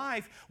my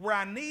life where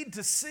I need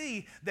to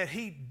see that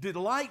He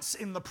delights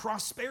in the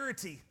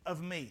prosperity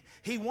of me.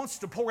 He wants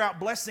to pour out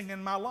blessing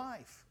in my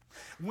life.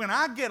 When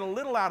I get a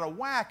little out of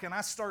whack and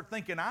I start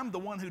thinking I'm the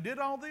one who did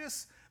all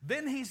this,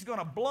 then He's going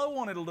to blow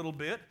on it a little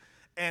bit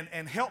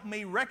and help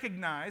me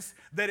recognize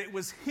that it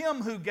was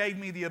Him who gave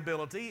me the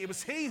ability. It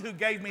was He who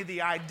gave me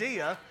the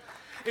idea.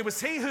 It was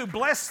He who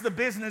blessed the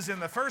business in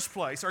the first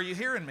place. Are you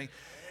hearing me?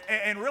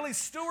 And really,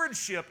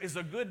 stewardship is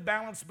a good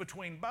balance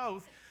between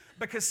both.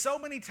 Because so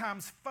many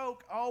times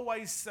folk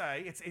always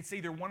say it's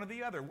either one or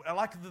the other.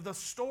 Like the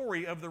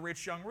story of the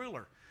rich young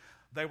ruler.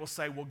 They will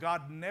say, well,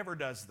 God never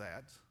does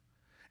that.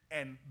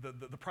 And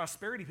the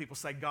prosperity people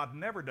say God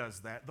never does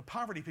that. The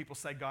poverty people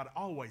say God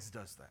always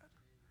does that.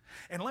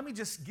 And let me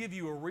just give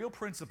you a real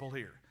principle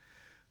here.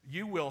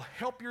 You will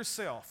help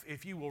yourself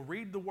if you will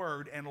read the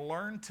Word and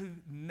learn to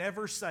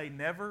never say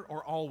never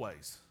or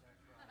always.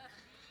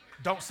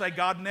 Don't say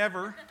God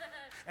never,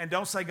 and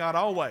don't say God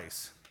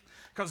always.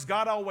 Because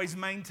God always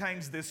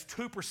maintains this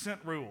 2%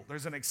 rule.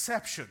 There's an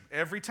exception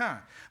every time.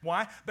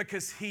 Why?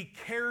 Because He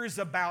cares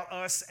about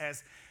us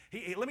as,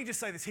 let me just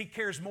say this, He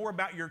cares more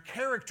about your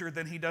character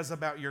than He does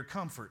about your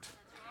comfort.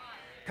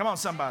 Come on,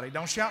 somebody,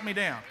 don't shout me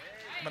down,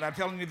 but I'm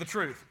telling you the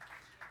truth.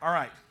 All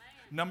right,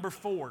 number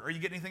 4. Are you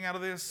getting anything out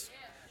of this?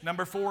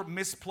 Number 4,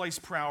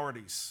 misplaced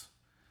priorities.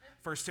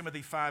 1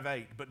 Timothy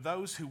 5:8. But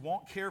those who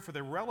won't care for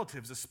their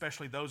relatives,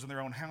 especially those in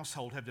their own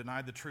household, have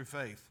denied the true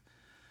faith.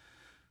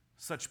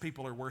 Such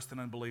people are worse than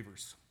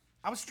unbelievers.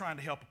 I was trying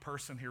to help a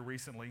person here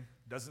recently,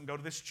 doesn't go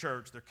to this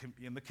church, they're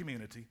in the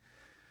community,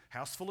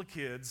 house full of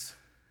kids,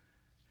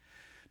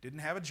 didn't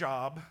have a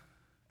job,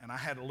 and I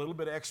had a little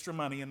bit of extra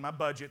money in my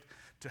budget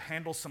to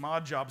handle some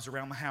odd jobs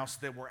around the house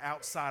that were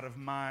outside of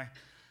my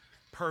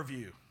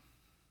purview.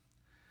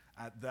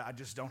 I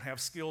just don't have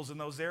skills in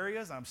those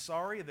areas. I'm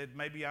sorry that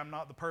maybe I'm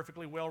not the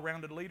perfectly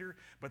well-rounded leader,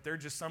 but there are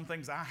just some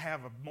things I have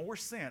more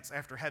sense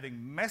after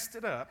having messed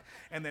it up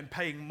and then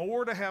paying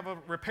more to have a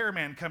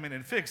repairman come in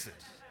and fix it.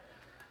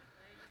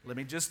 Let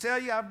me just tell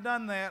you, I've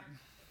done that.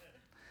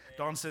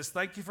 Dawn says,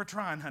 thank you for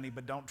trying, honey,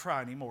 but don't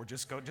try anymore.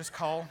 Just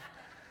call,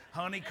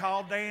 honey,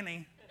 call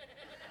Danny.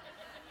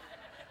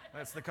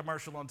 That's the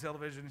commercial on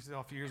television you saw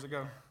a few years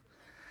ago.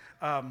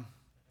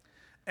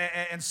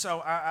 And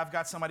so I've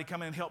got somebody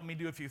come in and help me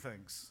do a few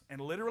things. And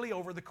literally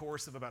over the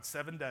course of about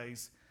 7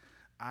 days,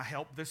 I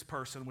helped this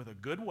person with a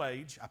good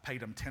wage. I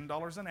paid them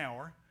 $10 an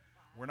hour.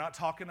 We're not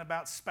talking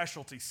about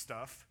specialty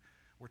stuff.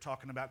 We're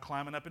talking about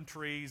climbing up in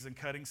trees and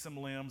cutting some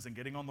limbs and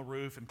getting on the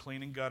roof and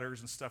cleaning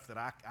gutters and stuff that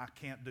I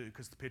can't do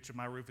because the pitch of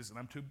my roof isn't,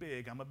 I'm too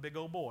big. I'm a big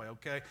old boy,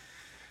 okay?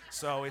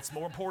 So it's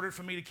more important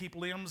for me to keep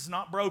limbs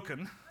not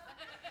broken.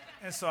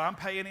 And so I'm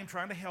paying him,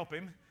 trying to help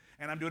him,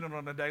 and I'm doing it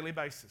on a daily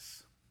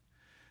basis.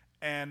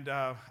 And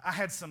I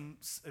had some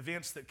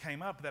events that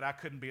came up that I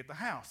couldn't be at the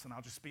house. And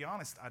I'll just be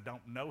honest, I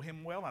don't know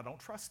him well. I don't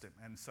trust him.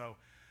 And so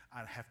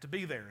I have to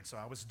be there. And so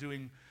I was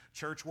doing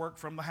church work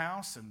from the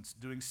house and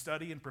doing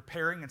study and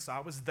preparing. And so I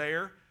was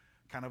there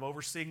kind of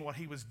overseeing what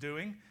he was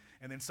doing.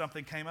 And then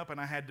something came up and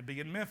I had to be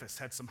in Memphis.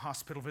 Had some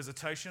hospital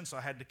visitation, so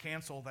I had to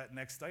cancel that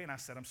next day. And I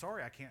said, I'm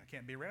sorry, I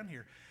can't be around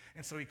here.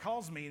 And so he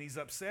calls me and he's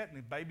upset and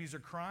the babies are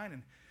crying.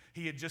 And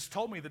he had just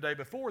told me the day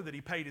before that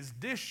he paid his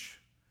dish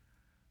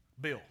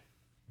bill.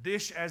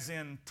 Dish as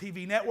in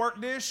TV network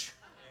dish.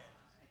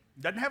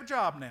 Doesn't have a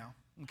job now,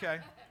 okay?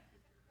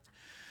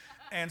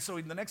 And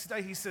so the next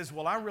day he says,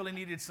 well, I really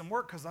needed some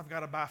work because I've got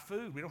to buy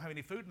food. We don't have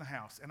any food in the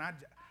house. And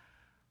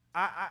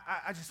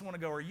I just want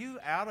to go, are you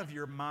out of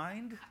your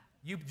mind?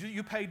 You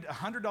paid a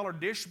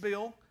 $100 dish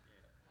bill,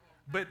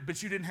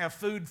 but you didn't have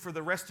food for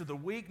the rest of the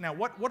week. Now,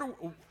 what are,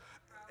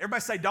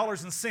 everybody say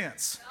dollars and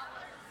cents.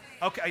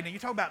 Okay, now you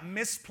talk about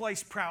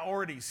misplaced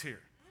priorities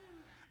here.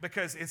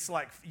 Because it's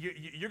like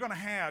you're going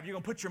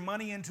to put your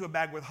money into a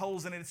bag with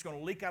holes in it. It's going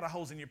to leak out of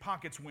holes in your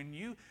pockets. When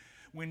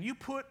you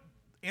put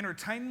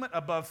entertainment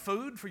above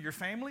food for your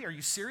family, are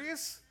you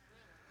serious?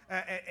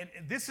 And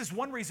this is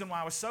one reason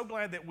why I was so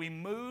glad that we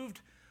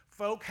moved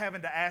folk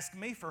having to ask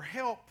me for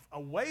help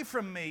away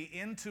from me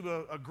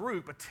into a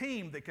group, a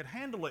team that could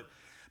handle it.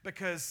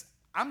 Because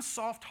I'm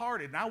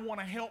soft-hearted and I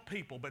want to help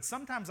people. But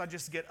sometimes I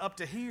just get up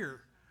to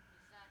here.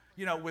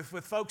 You know, with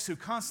folks who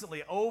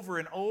constantly over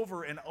and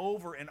over and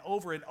over and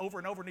over and over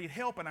and over need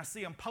help, and I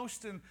see them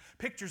posting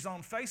pictures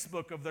on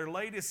Facebook of their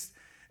latest,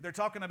 they're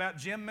talking about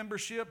gym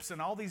memberships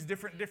and all these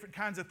different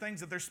kinds of things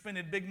that they're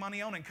spending big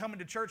money on and coming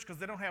to church because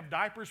they don't have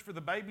diapers for the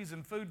babies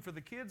and food for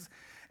the kids.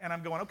 And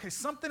I'm going, okay,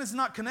 something is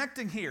not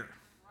connecting here.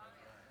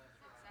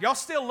 Y'all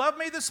still love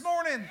me this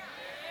morning?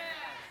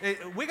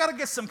 We got to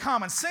get some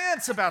common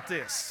sense about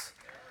this.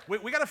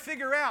 We got to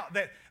figure out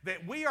that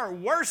we are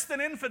worse than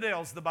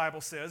infidels, the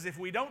Bible says, if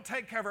we don't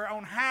take care of our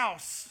own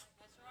house.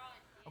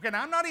 Okay,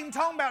 now I'm not even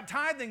talking about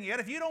tithing yet.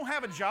 If you don't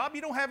have a job,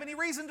 you don't have any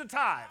reason to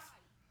tithe.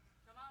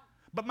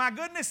 But my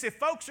goodness, if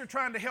folks are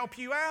trying to help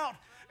you out,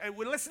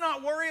 let's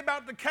not worry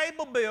about the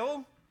cable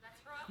bill.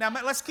 Now,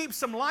 let's keep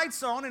some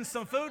lights on and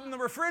some food in the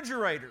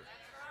refrigerator.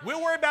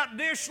 We'll worry about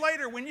dish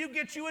later when you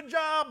get you a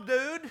job,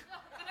 dude.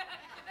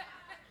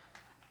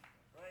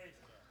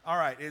 All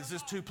right, is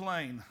this too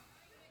plain?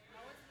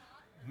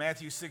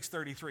 Matthew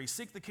 6:33,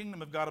 seek the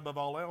kingdom of God above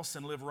all else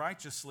and live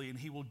righteously, and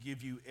He will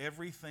give you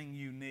everything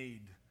you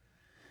need.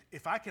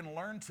 If I can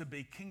learn to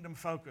be kingdom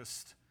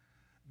focused,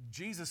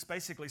 Jesus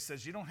basically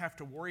says you don't have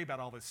to worry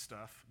about all this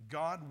stuff.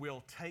 God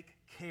will take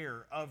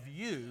care of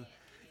you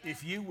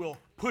if you will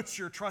put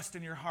your trust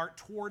in your heart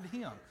toward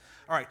Him.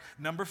 All right,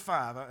 number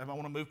 5, I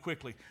want to move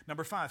quickly.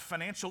 Number 5,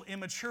 financial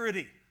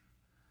immaturity.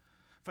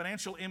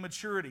 Financial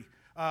immaturity.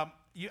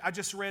 I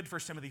just read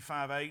 1 Timothy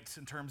 5:8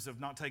 in terms of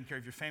not taking care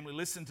of your family.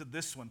 Listen to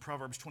this one,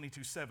 Proverbs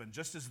 22:7.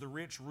 Just as the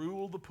rich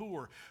rule the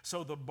poor,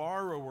 so the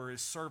borrower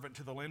is servant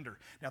to the lender.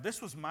 Now,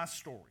 this was my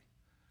story.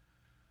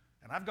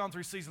 And I've gone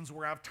through seasons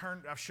where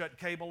I've shut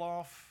cable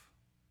off.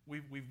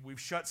 We've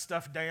shut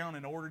stuff down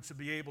in order to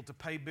be able to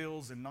pay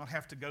bills and not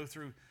have to go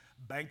through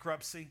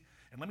bankruptcy.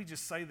 And let me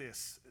just say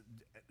this,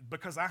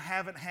 because I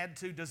haven't had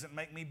to doesn't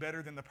make me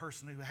better than the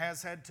person who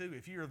has had to.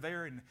 If you're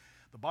there and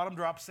the bottom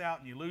drops out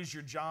and you lose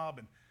your job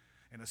and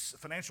a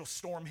financial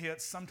storm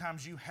hits,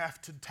 sometimes you have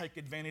to take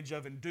advantage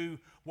of and do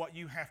what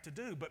you have to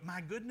do. But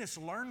my goodness,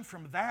 learn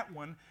from that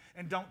one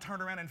and don't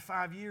turn around in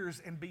 5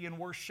 years and be in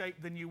worse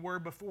shape than you were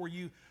before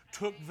you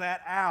took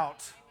that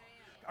out.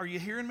 Are you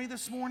hearing me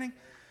this morning?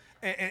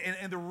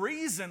 And the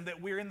reason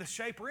that we're in the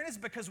shape we're in is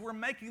because we're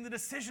making the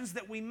decisions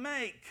that we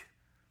make.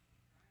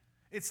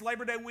 It's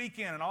Labor Day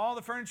weekend and all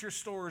the furniture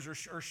stores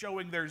are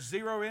showing their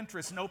zero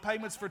interest, no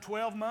payments for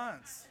 12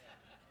 months.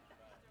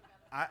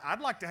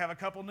 I'd like to have a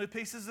couple new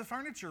pieces of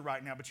furniture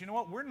right now, but you know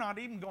what? We're not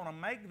even going to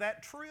make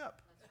that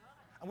trip.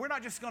 And we're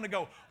not just going to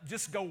go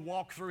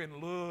walk through and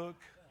look.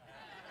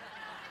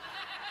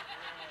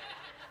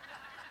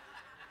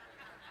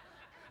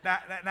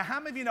 Now, how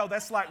many of you know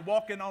that's like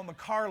walking on the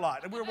car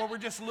lot? We're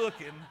just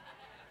looking.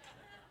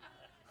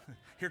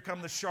 Here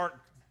come the shark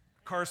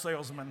car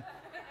salesman.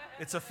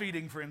 It's a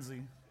feeding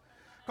frenzy.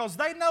 Because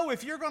they know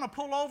if you're going to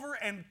pull over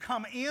and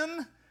come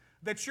in,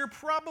 that you're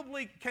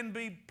probably can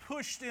be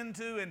pushed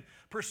into and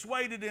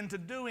persuaded into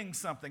doing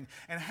something.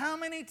 And how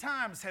many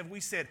times have we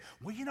said,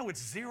 well, you know,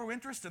 it's zero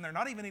interest and there are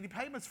not even any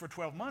payments for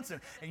 12 months.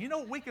 And you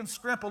know, we can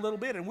scrimp a little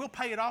bit and we'll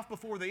pay it off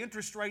before the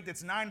interest rate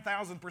that's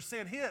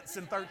 9,000% hits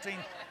in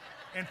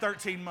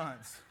 13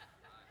 months.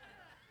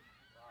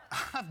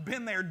 I've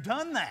been there,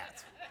 done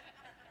that.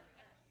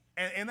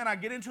 And then I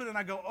get into it and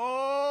I go,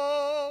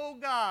 oh,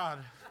 God.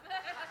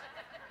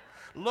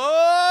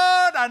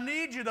 Lord, I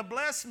need you to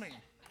bless me.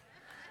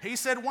 He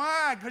said,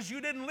 why? Because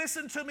you didn't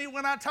listen to me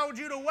when I told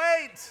you to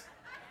wait.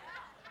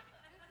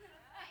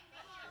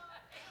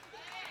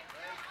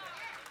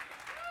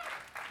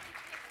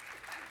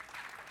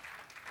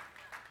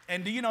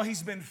 And do you know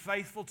He's been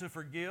faithful to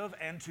forgive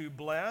and to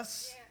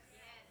bless?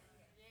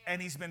 And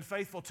He's been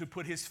faithful to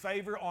put His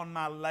favor on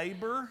my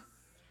labor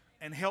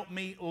and help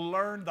me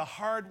learn the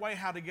hard way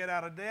how to get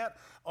out of debt.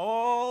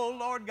 Oh,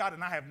 Lord God,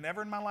 and I have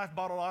never in my life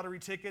bought a lottery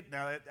ticket.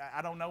 Now,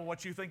 I don't know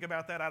what you think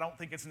about that. I don't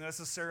think it's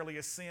necessarily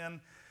a sin.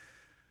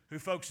 Who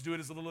folks do it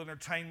as a little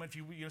entertainment.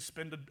 If you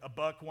spend a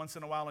buck once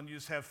in a while and you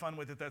just have fun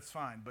with it, that's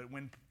fine. But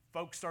when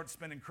folks start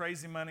spending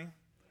crazy money,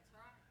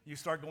 you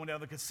start going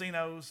down to the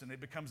casinos and it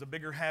becomes a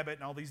bigger habit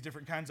and all these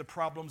different kinds of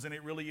problems and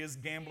it really is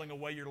gambling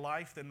away your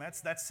life, then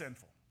that's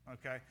sinful,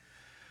 okay?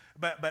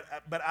 But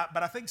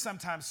I think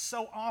sometimes,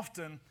 so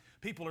often,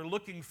 people are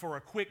looking for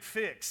a quick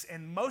fix.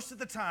 And most of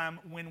the time,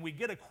 when we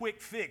get a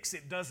quick fix,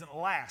 it doesn't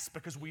last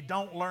because we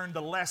don't learn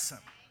the lesson.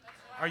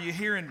 Are you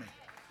hearing me?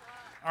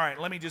 All right,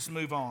 let me just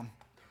move on.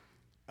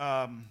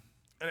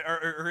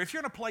 Or if you're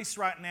in a place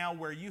right now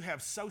where you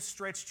have so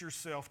stretched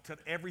yourself to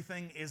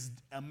everything is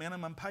a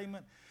minimum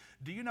payment,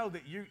 do you know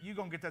that you're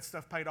going to get that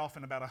stuff paid off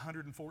in about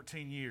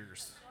 114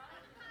 years?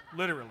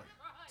 Literally.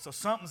 So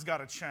something's got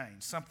to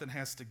change. Something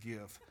has to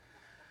give.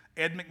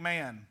 Ed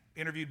McMahon,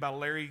 interviewed by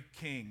Larry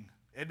King.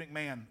 Ed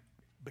McMahon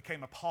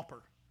became a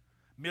pauper,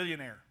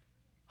 millionaire,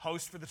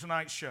 host for The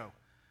Tonight Show.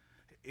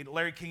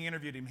 Larry King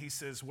interviewed him. He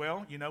says,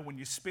 well, you know, when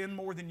you spend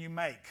more than you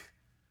make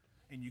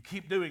and you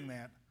keep doing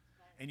that,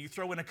 and you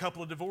throw in a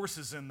couple of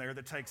divorces in there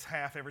that takes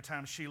half every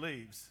time she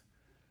leaves,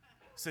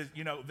 says,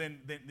 you know, then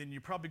you're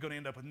probably going to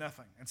end up with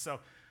nothing. And so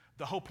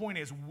the whole point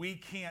is we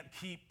can't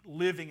keep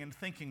living and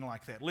thinking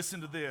like that. Listen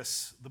to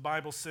this. The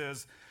Bible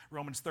says,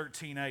 Romans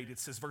 13:8, it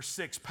says, verse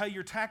 6, pay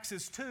your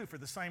taxes too for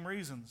the same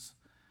reasons.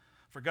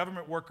 For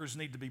government workers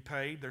need to be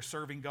paid. They're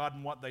serving God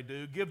in what they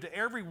do. Give to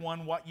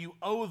everyone what you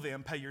owe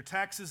them. Pay your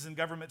taxes and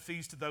government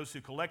fees to those who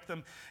collect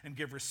them, and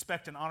give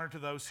respect and honor to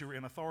those who are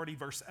in authority.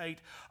 Verse 8,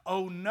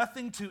 owe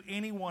nothing to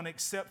anyone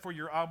except for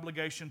your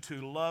obligation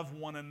to love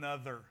one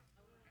another.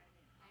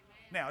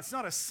 Now, it's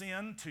not a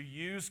sin to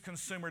use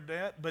consumer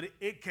debt, but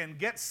it can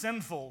get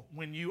sinful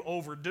when you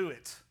overdo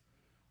it.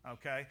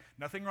 Okay?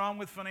 Nothing wrong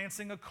with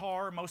financing a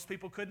car. Most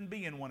people couldn't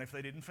be in one if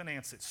they didn't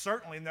finance it.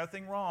 Certainly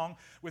nothing wrong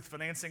with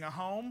financing a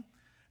home.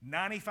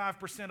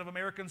 95% of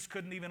Americans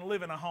couldn't even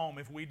live in a home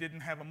if we didn't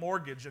have a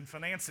mortgage and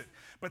finance it.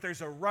 But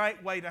there's a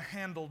right way to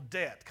handle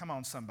debt. Come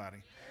on, somebody.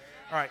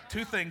 All right,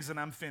 two things and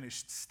I'm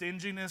finished.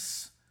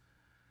 Stinginess.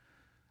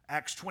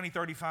 Acts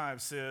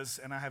 20:35 says,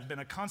 and I have been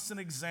a constant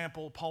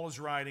example, Paul is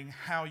writing,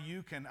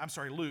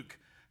 Luke,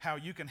 how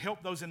you can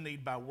help those in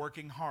need by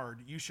working hard.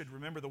 You should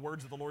remember the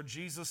words of the Lord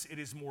Jesus, it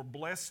is more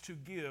blessed to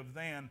give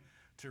than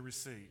to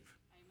receive.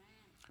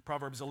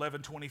 Proverbs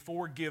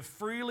 11:24, give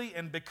freely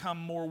and become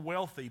more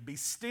wealthy. Be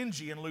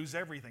stingy and lose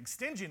everything.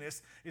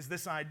 Stinginess is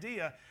this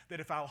idea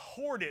that if I'll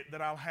hoard it,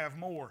 that I'll have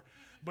more.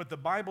 But the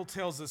Bible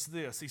tells us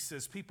this. He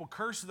says, people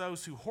curse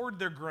those who hoard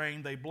their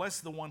grain. They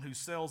bless the one who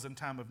sells in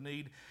time of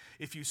need.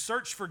 If you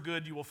search for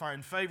good, you will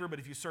find favor. But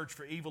if you search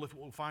for evil, it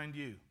will find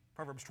you.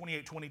 Proverbs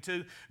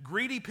 28:22,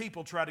 greedy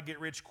people try to get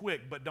rich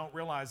quick, but don't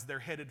realize they're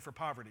headed for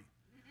poverty.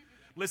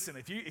 Listen,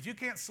 if you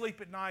can't sleep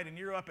at night and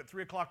you're up at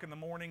 3 o'clock in the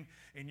morning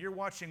and you're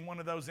watching one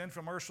of those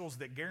infomercials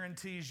that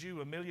guarantees you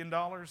 $1 million,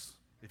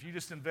 if you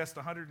just invest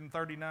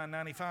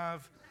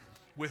 $139.95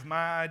 with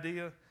my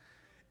idea,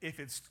 if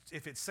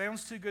it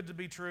sounds too good to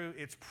be true,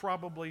 it's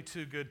probably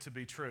too good to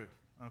be true,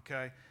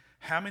 okay?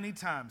 How many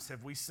times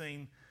have we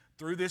seen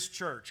through this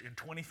church in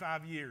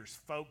 25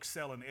 years folks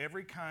selling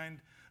every kind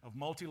of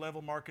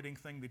multi-level marketing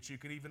thing that you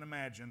could even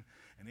imagine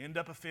and end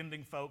up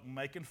offending folk and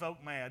making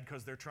folk mad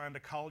because they're trying to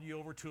call you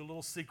over to a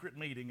little secret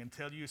meeting and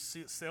tell you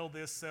sell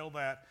this, sell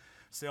that,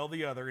 sell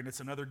the other, and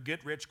it's another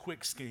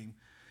get-rich-quick scheme.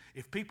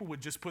 If people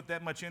would just put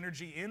that much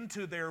energy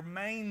into their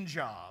main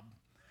job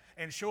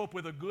and show up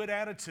with a good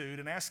attitude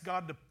and ask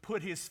God to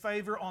put His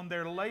favor on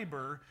their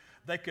labor,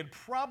 they could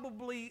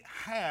probably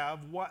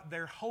have what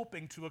they're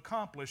hoping to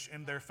accomplish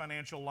in their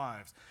financial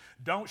lives.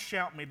 Don't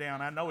shout me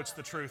down. I know it's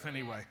the truth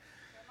anyway.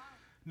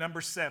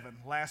 Number 7,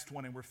 last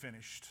one and we're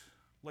finished.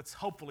 Let's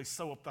hopefully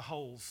sew up the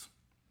holes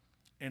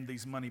in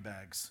these money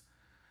bags.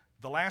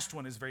 The last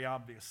one is very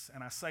obvious,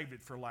 and I saved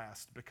it for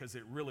last because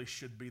it really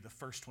should be the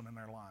first one in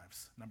our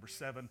lives. Number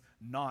 7,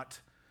 not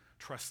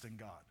trusting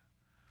God.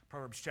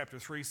 Proverbs chapter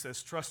 3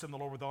 says, trust in the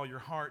Lord with all your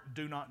heart.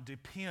 Do not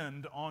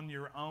depend on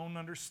your own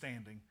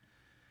understanding.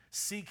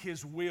 Seek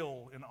His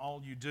will in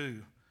all you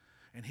do,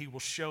 and He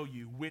will show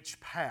you which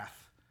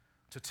path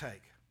to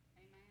take.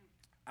 Amen.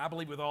 I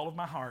believe with all of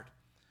my heart.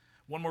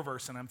 One more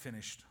verse and I'm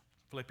finished.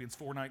 Philippians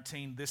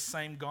 4:19, this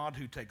same God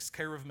who takes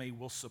care of me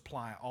will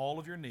supply all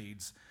of your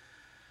needs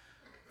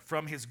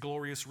from His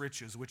glorious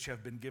riches which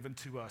have been given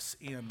to us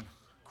in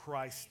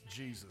Christ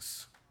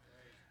Jesus.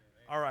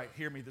 All right,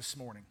 hear me this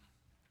morning.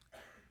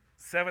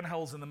 7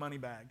 holes in the money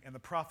bag, and the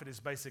prophet is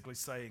basically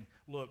saying,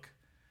 look,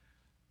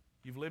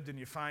 you've lived in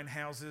your fine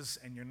houses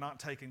and you're not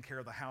taking care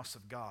of the house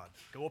of God.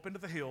 Go up into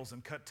the hills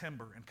and cut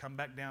timber and come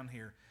back down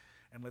here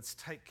and let's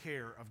take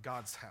care of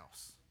God's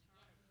house.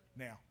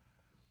 Now,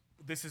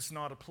 this is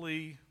not a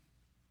plea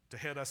to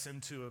head us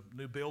into a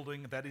new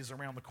building that is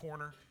around the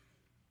corner.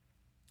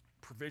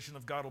 Provision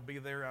of God will be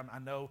there. I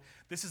know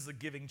this is a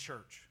giving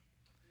church.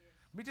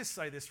 Let me just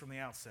say this from the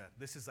outset.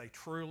 This is a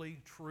truly,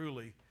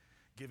 truly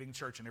giving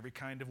church in every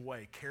kind of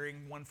way,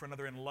 caring one for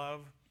another in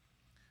love,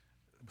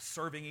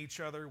 serving each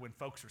other when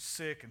folks are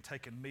sick and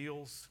taking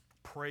meals,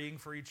 praying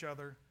for each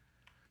other,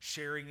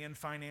 sharing in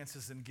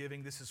finances and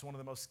giving. This is one of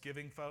the most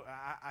giving folks.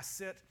 I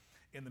sit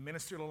in the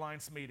Ministerial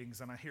Alliance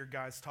meetings and I hear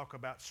guys talk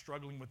about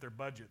struggling with their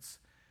budgets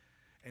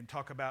and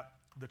talk about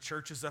the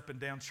churches up and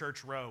down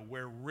Church Row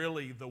where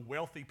really the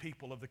wealthy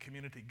people of the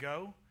community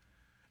go,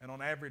 and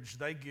on average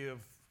they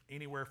give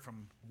anywhere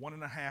from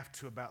 1.5%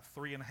 to about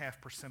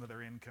 3.5% of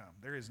their income.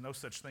 There is no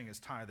such thing as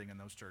tithing in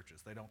those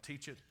churches. They don't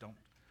teach it,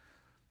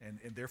 and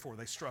therefore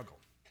they struggle.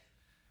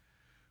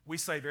 We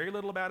say very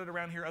little about it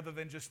around here other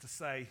than just to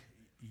say,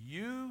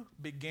 you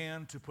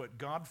begin to put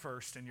God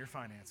first in your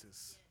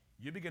finances.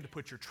 You begin to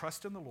put your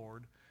trust in the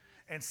Lord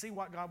and see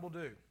what God will do.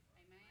 Amen.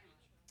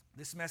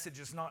 This message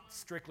is not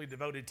strictly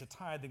devoted to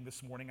tithing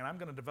this morning, and I'm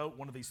going to devote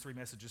one of these 3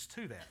 messages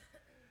to that.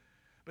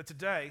 But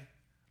today,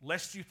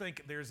 lest you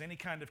think there's any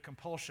kind of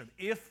compulsion,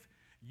 if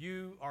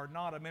you are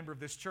not a member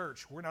of this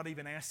church, we're not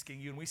even asking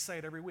you, and we say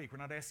it every week, we're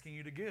not asking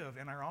you to give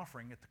in our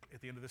offering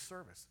at the end of this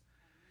service.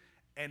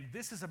 And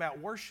this is about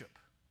worship.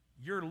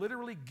 You're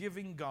literally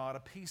giving God a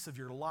piece of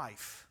your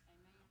life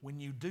when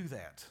you do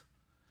that.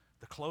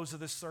 The close of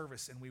this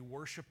service, and we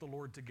worship the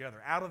Lord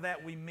together. Out of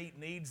that, we meet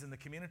needs in the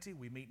community.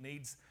 We meet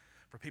needs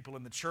for people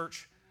in the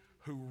church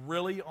who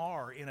really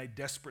are in a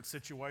desperate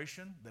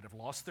situation, that have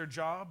lost their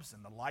jobs,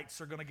 and the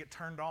lights are going to get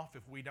turned off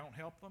if we don't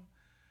help them.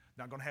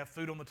 Not going to have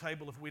food on the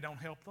table if we don't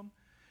help them.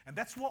 And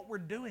that's what we're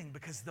doing,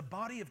 because the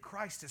body of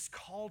Christ is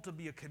called to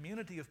be a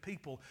community of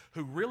people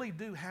who really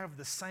do have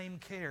the same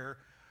care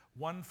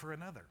one for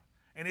another.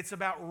 And it's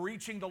about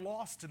reaching the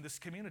lost in this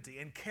community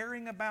and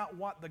caring about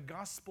what the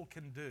gospel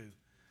can do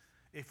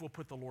if we'll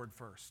put the Lord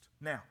first.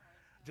 Now,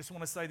 I just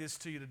want to say this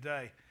to you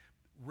today.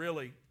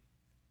 Really,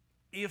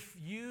 if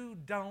you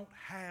don't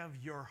have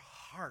your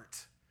heart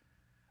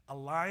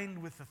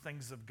aligned with the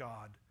things of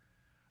God,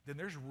 then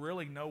there's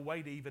really no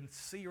way to even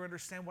see or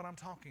understand what I'm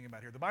talking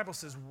about here. The Bible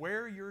says,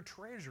 where your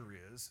treasure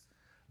is,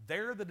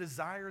 there the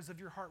desires of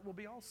your heart will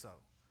be also.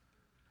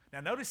 Now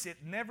notice it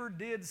never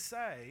did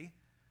say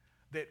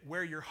that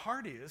where your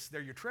heart is,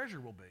 there your treasure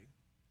will be.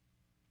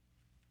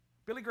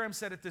 Billy Graham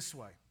said it this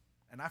way,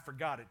 and I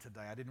forgot it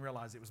today. I didn't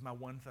realize it was my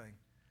one thing.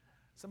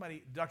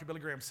 Dr. Billy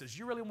Graham says,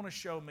 you really want to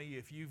show me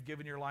if you've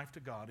given your life to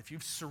God, if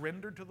you've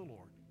surrendered to the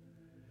Lord.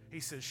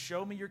 He says,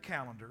 show me your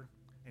calendar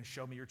and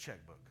show me your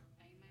checkbook.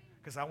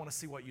 Because I want to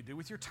see what you do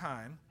with your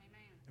time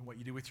and what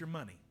you do with your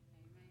money.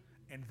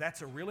 And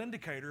that's a real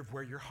indicator of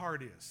where your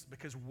heart is.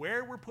 Because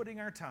where we're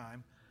putting our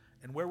time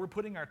and where we're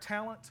putting our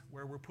talent,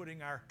 where we're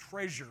putting our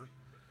treasure,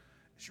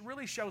 it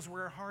really shows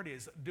where our heart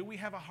is. Do we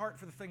have a heart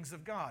for the things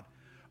of God?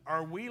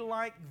 Are we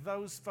like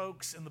those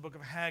folks in the book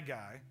of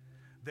Haggai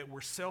that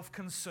were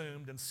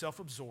self-consumed and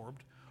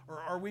self-absorbed?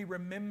 Or are we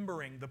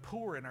remembering the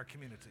poor in our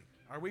community?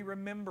 Are we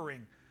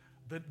remembering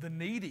the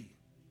needy?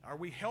 Are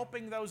we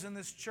helping those in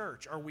this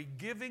church? Are we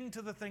giving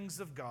to the things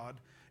of God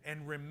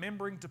and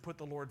remembering to put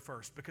the Lord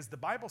first? Because the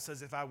Bible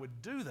says if I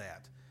would do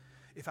that,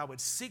 if I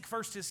would seek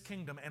first His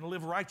kingdom and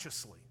live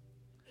righteously,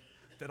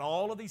 that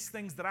all of these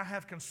things that I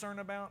have concern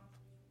about,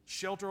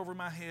 shelter over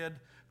my head,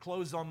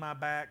 clothes on my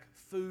back,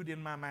 food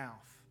in my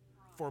mouth,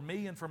 for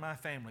me and for my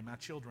family, my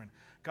children,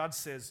 God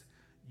says,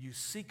 you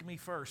seek me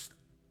first,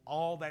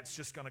 all that's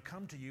just going to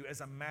come to you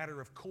as a matter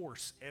of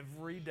course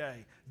every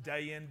day,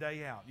 day in,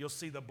 day out. You'll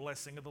see the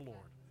blessing of the Lord.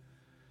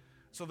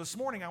 So this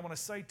morning I want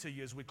to say to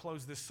you as we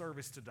close this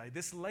service today,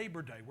 this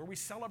Labor Day where we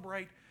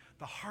celebrate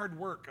the hard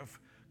work of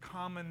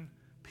common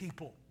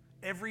people,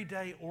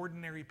 everyday,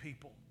 ordinary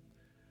people.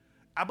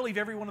 I believe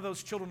every one of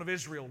those children of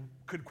Israel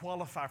could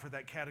qualify for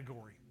that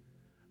category.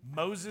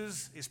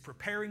 Moses is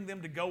preparing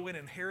them to go in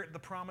and inherit the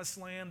promised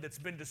land that's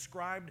been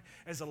described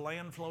as a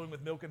land flowing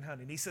with milk and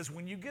honey. And he says,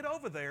 when you get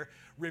over there,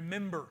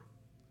 remember,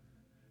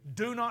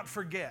 do not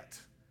forget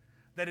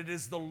that it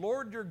is the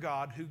Lord your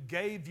God who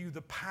gave you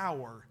the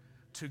power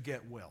to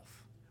get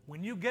wealth.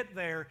 When you get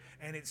there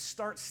and it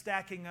starts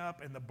stacking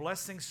up and the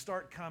blessings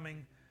start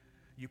coming,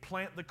 you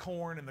plant the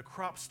corn and the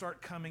crops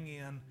start coming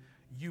in,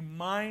 you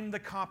mine the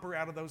copper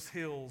out of those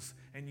hills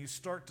and you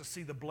start to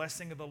see the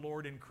blessing of the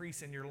Lord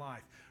increase in your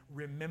life.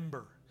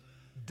 Remember,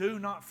 do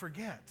not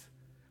forget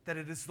that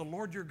it is the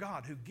Lord your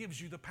God who gives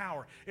you the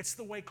power. It's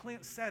the way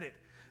Clint said it.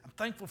 I'm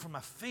thankful for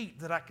my feet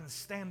that I can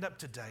stand up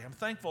today. I'm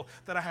thankful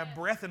that I have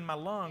breath in my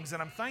lungs,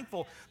 and I'm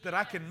thankful that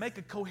I can make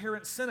a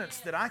coherent sentence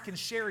that I can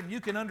share and you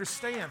can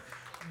understand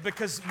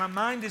because my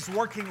mind is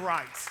working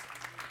right.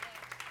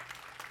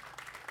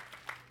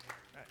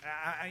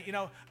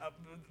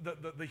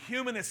 The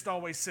humanist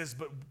always says,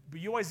 but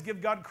you always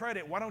give God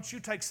credit. Why don't you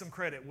take some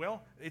credit?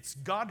 Well, it's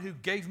God who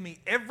gave me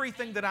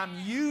everything that I'm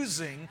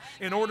using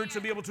in order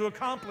to be able to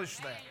accomplish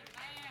that,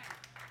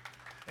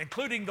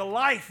 including the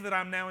life that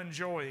I'm now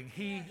enjoying.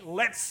 He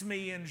lets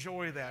me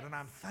enjoy that, and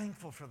I'm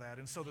thankful for that.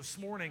 And so this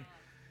morning,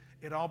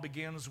 it all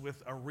begins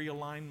with a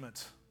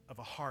realignment of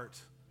a heart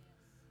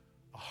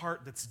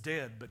that's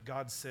dead, but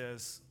God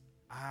says,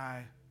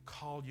 I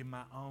call you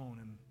my own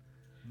and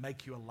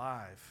make you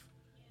alive.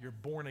 You're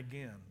born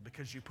again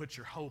because you put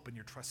your hope and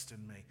your trust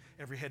in me.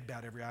 Every head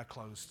bowed, every eye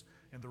closed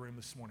in the room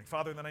this morning.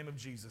 Father, in the name of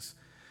Jesus,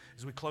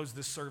 as we close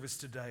this service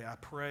today, I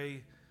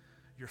pray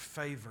your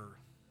favor,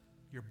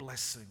 your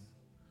blessing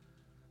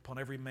upon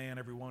every man,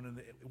 every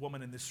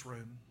woman in this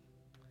room.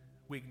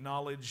 We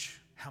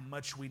acknowledge how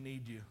much we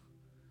need you.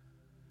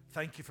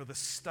 Thank you for the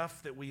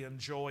stuff that we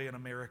enjoy in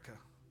America.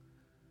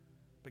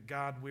 But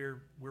God, we're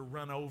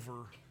run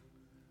over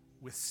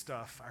with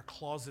stuff. Our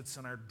closets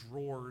and our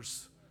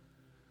drawers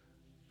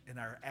and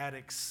our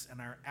attics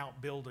and our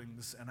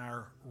outbuildings and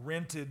our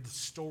rented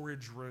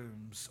storage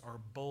rooms are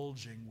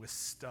bulging with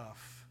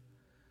stuff.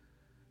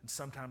 And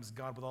sometimes,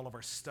 God, with all of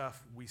our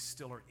stuff, we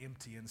still are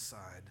empty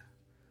inside.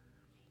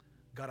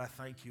 God, I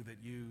thank you that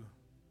you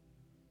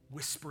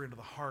whisper into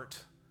the heart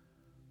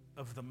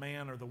of the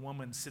man or the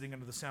woman sitting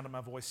under the sound of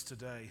my voice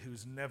today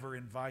who's never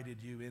invited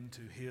you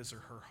into his or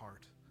her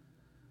heart.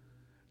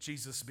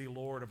 Jesus, be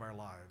Lord of our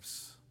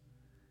lives.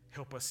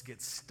 Help us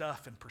get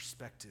stuff in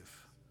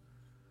perspective.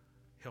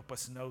 Help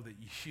us know that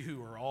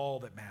you are all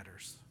that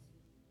matters.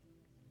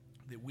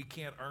 That we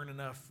can't earn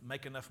enough,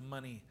 make enough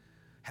money,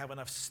 have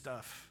enough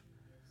stuff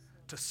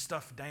to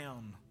stuff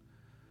down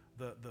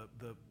the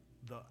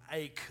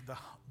ache,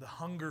 the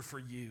hunger for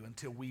you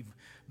until we've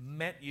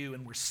met you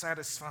and we're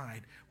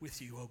satisfied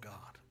with you, oh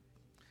God.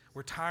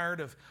 We're tired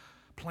of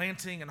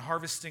planting and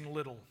harvesting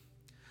little,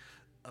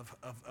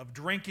 of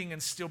drinking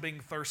and still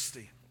being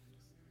thirsty,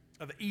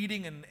 of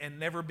eating and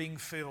never being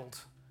filled.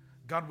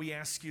 God, we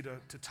ask you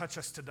to touch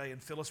us today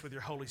and fill us with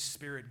your Holy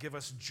Spirit. Give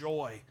us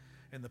joy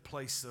in the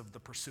place of the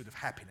pursuit of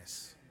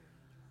happiness.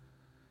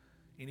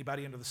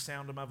 Anybody under the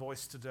sound of my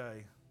voice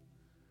today,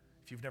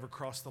 if you've never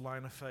crossed the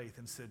line of faith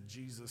and said,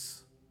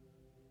 Jesus,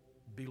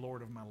 be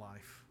Lord of my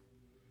life.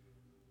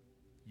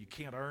 You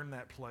can't earn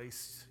that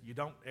place. You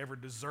don't ever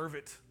deserve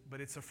it,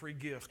 but it's a free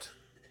gift.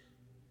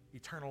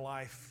 Eternal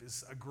life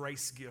is a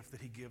grace gift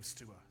that he gives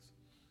to us.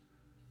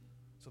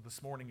 So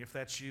this morning, if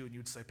that's you and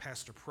you'd say,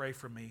 Pastor, pray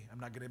for me. I'm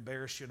not going to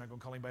embarrass you. I'm not going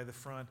to call anybody to the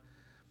front.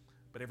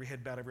 But every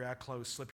head bowed, every eye closed, slip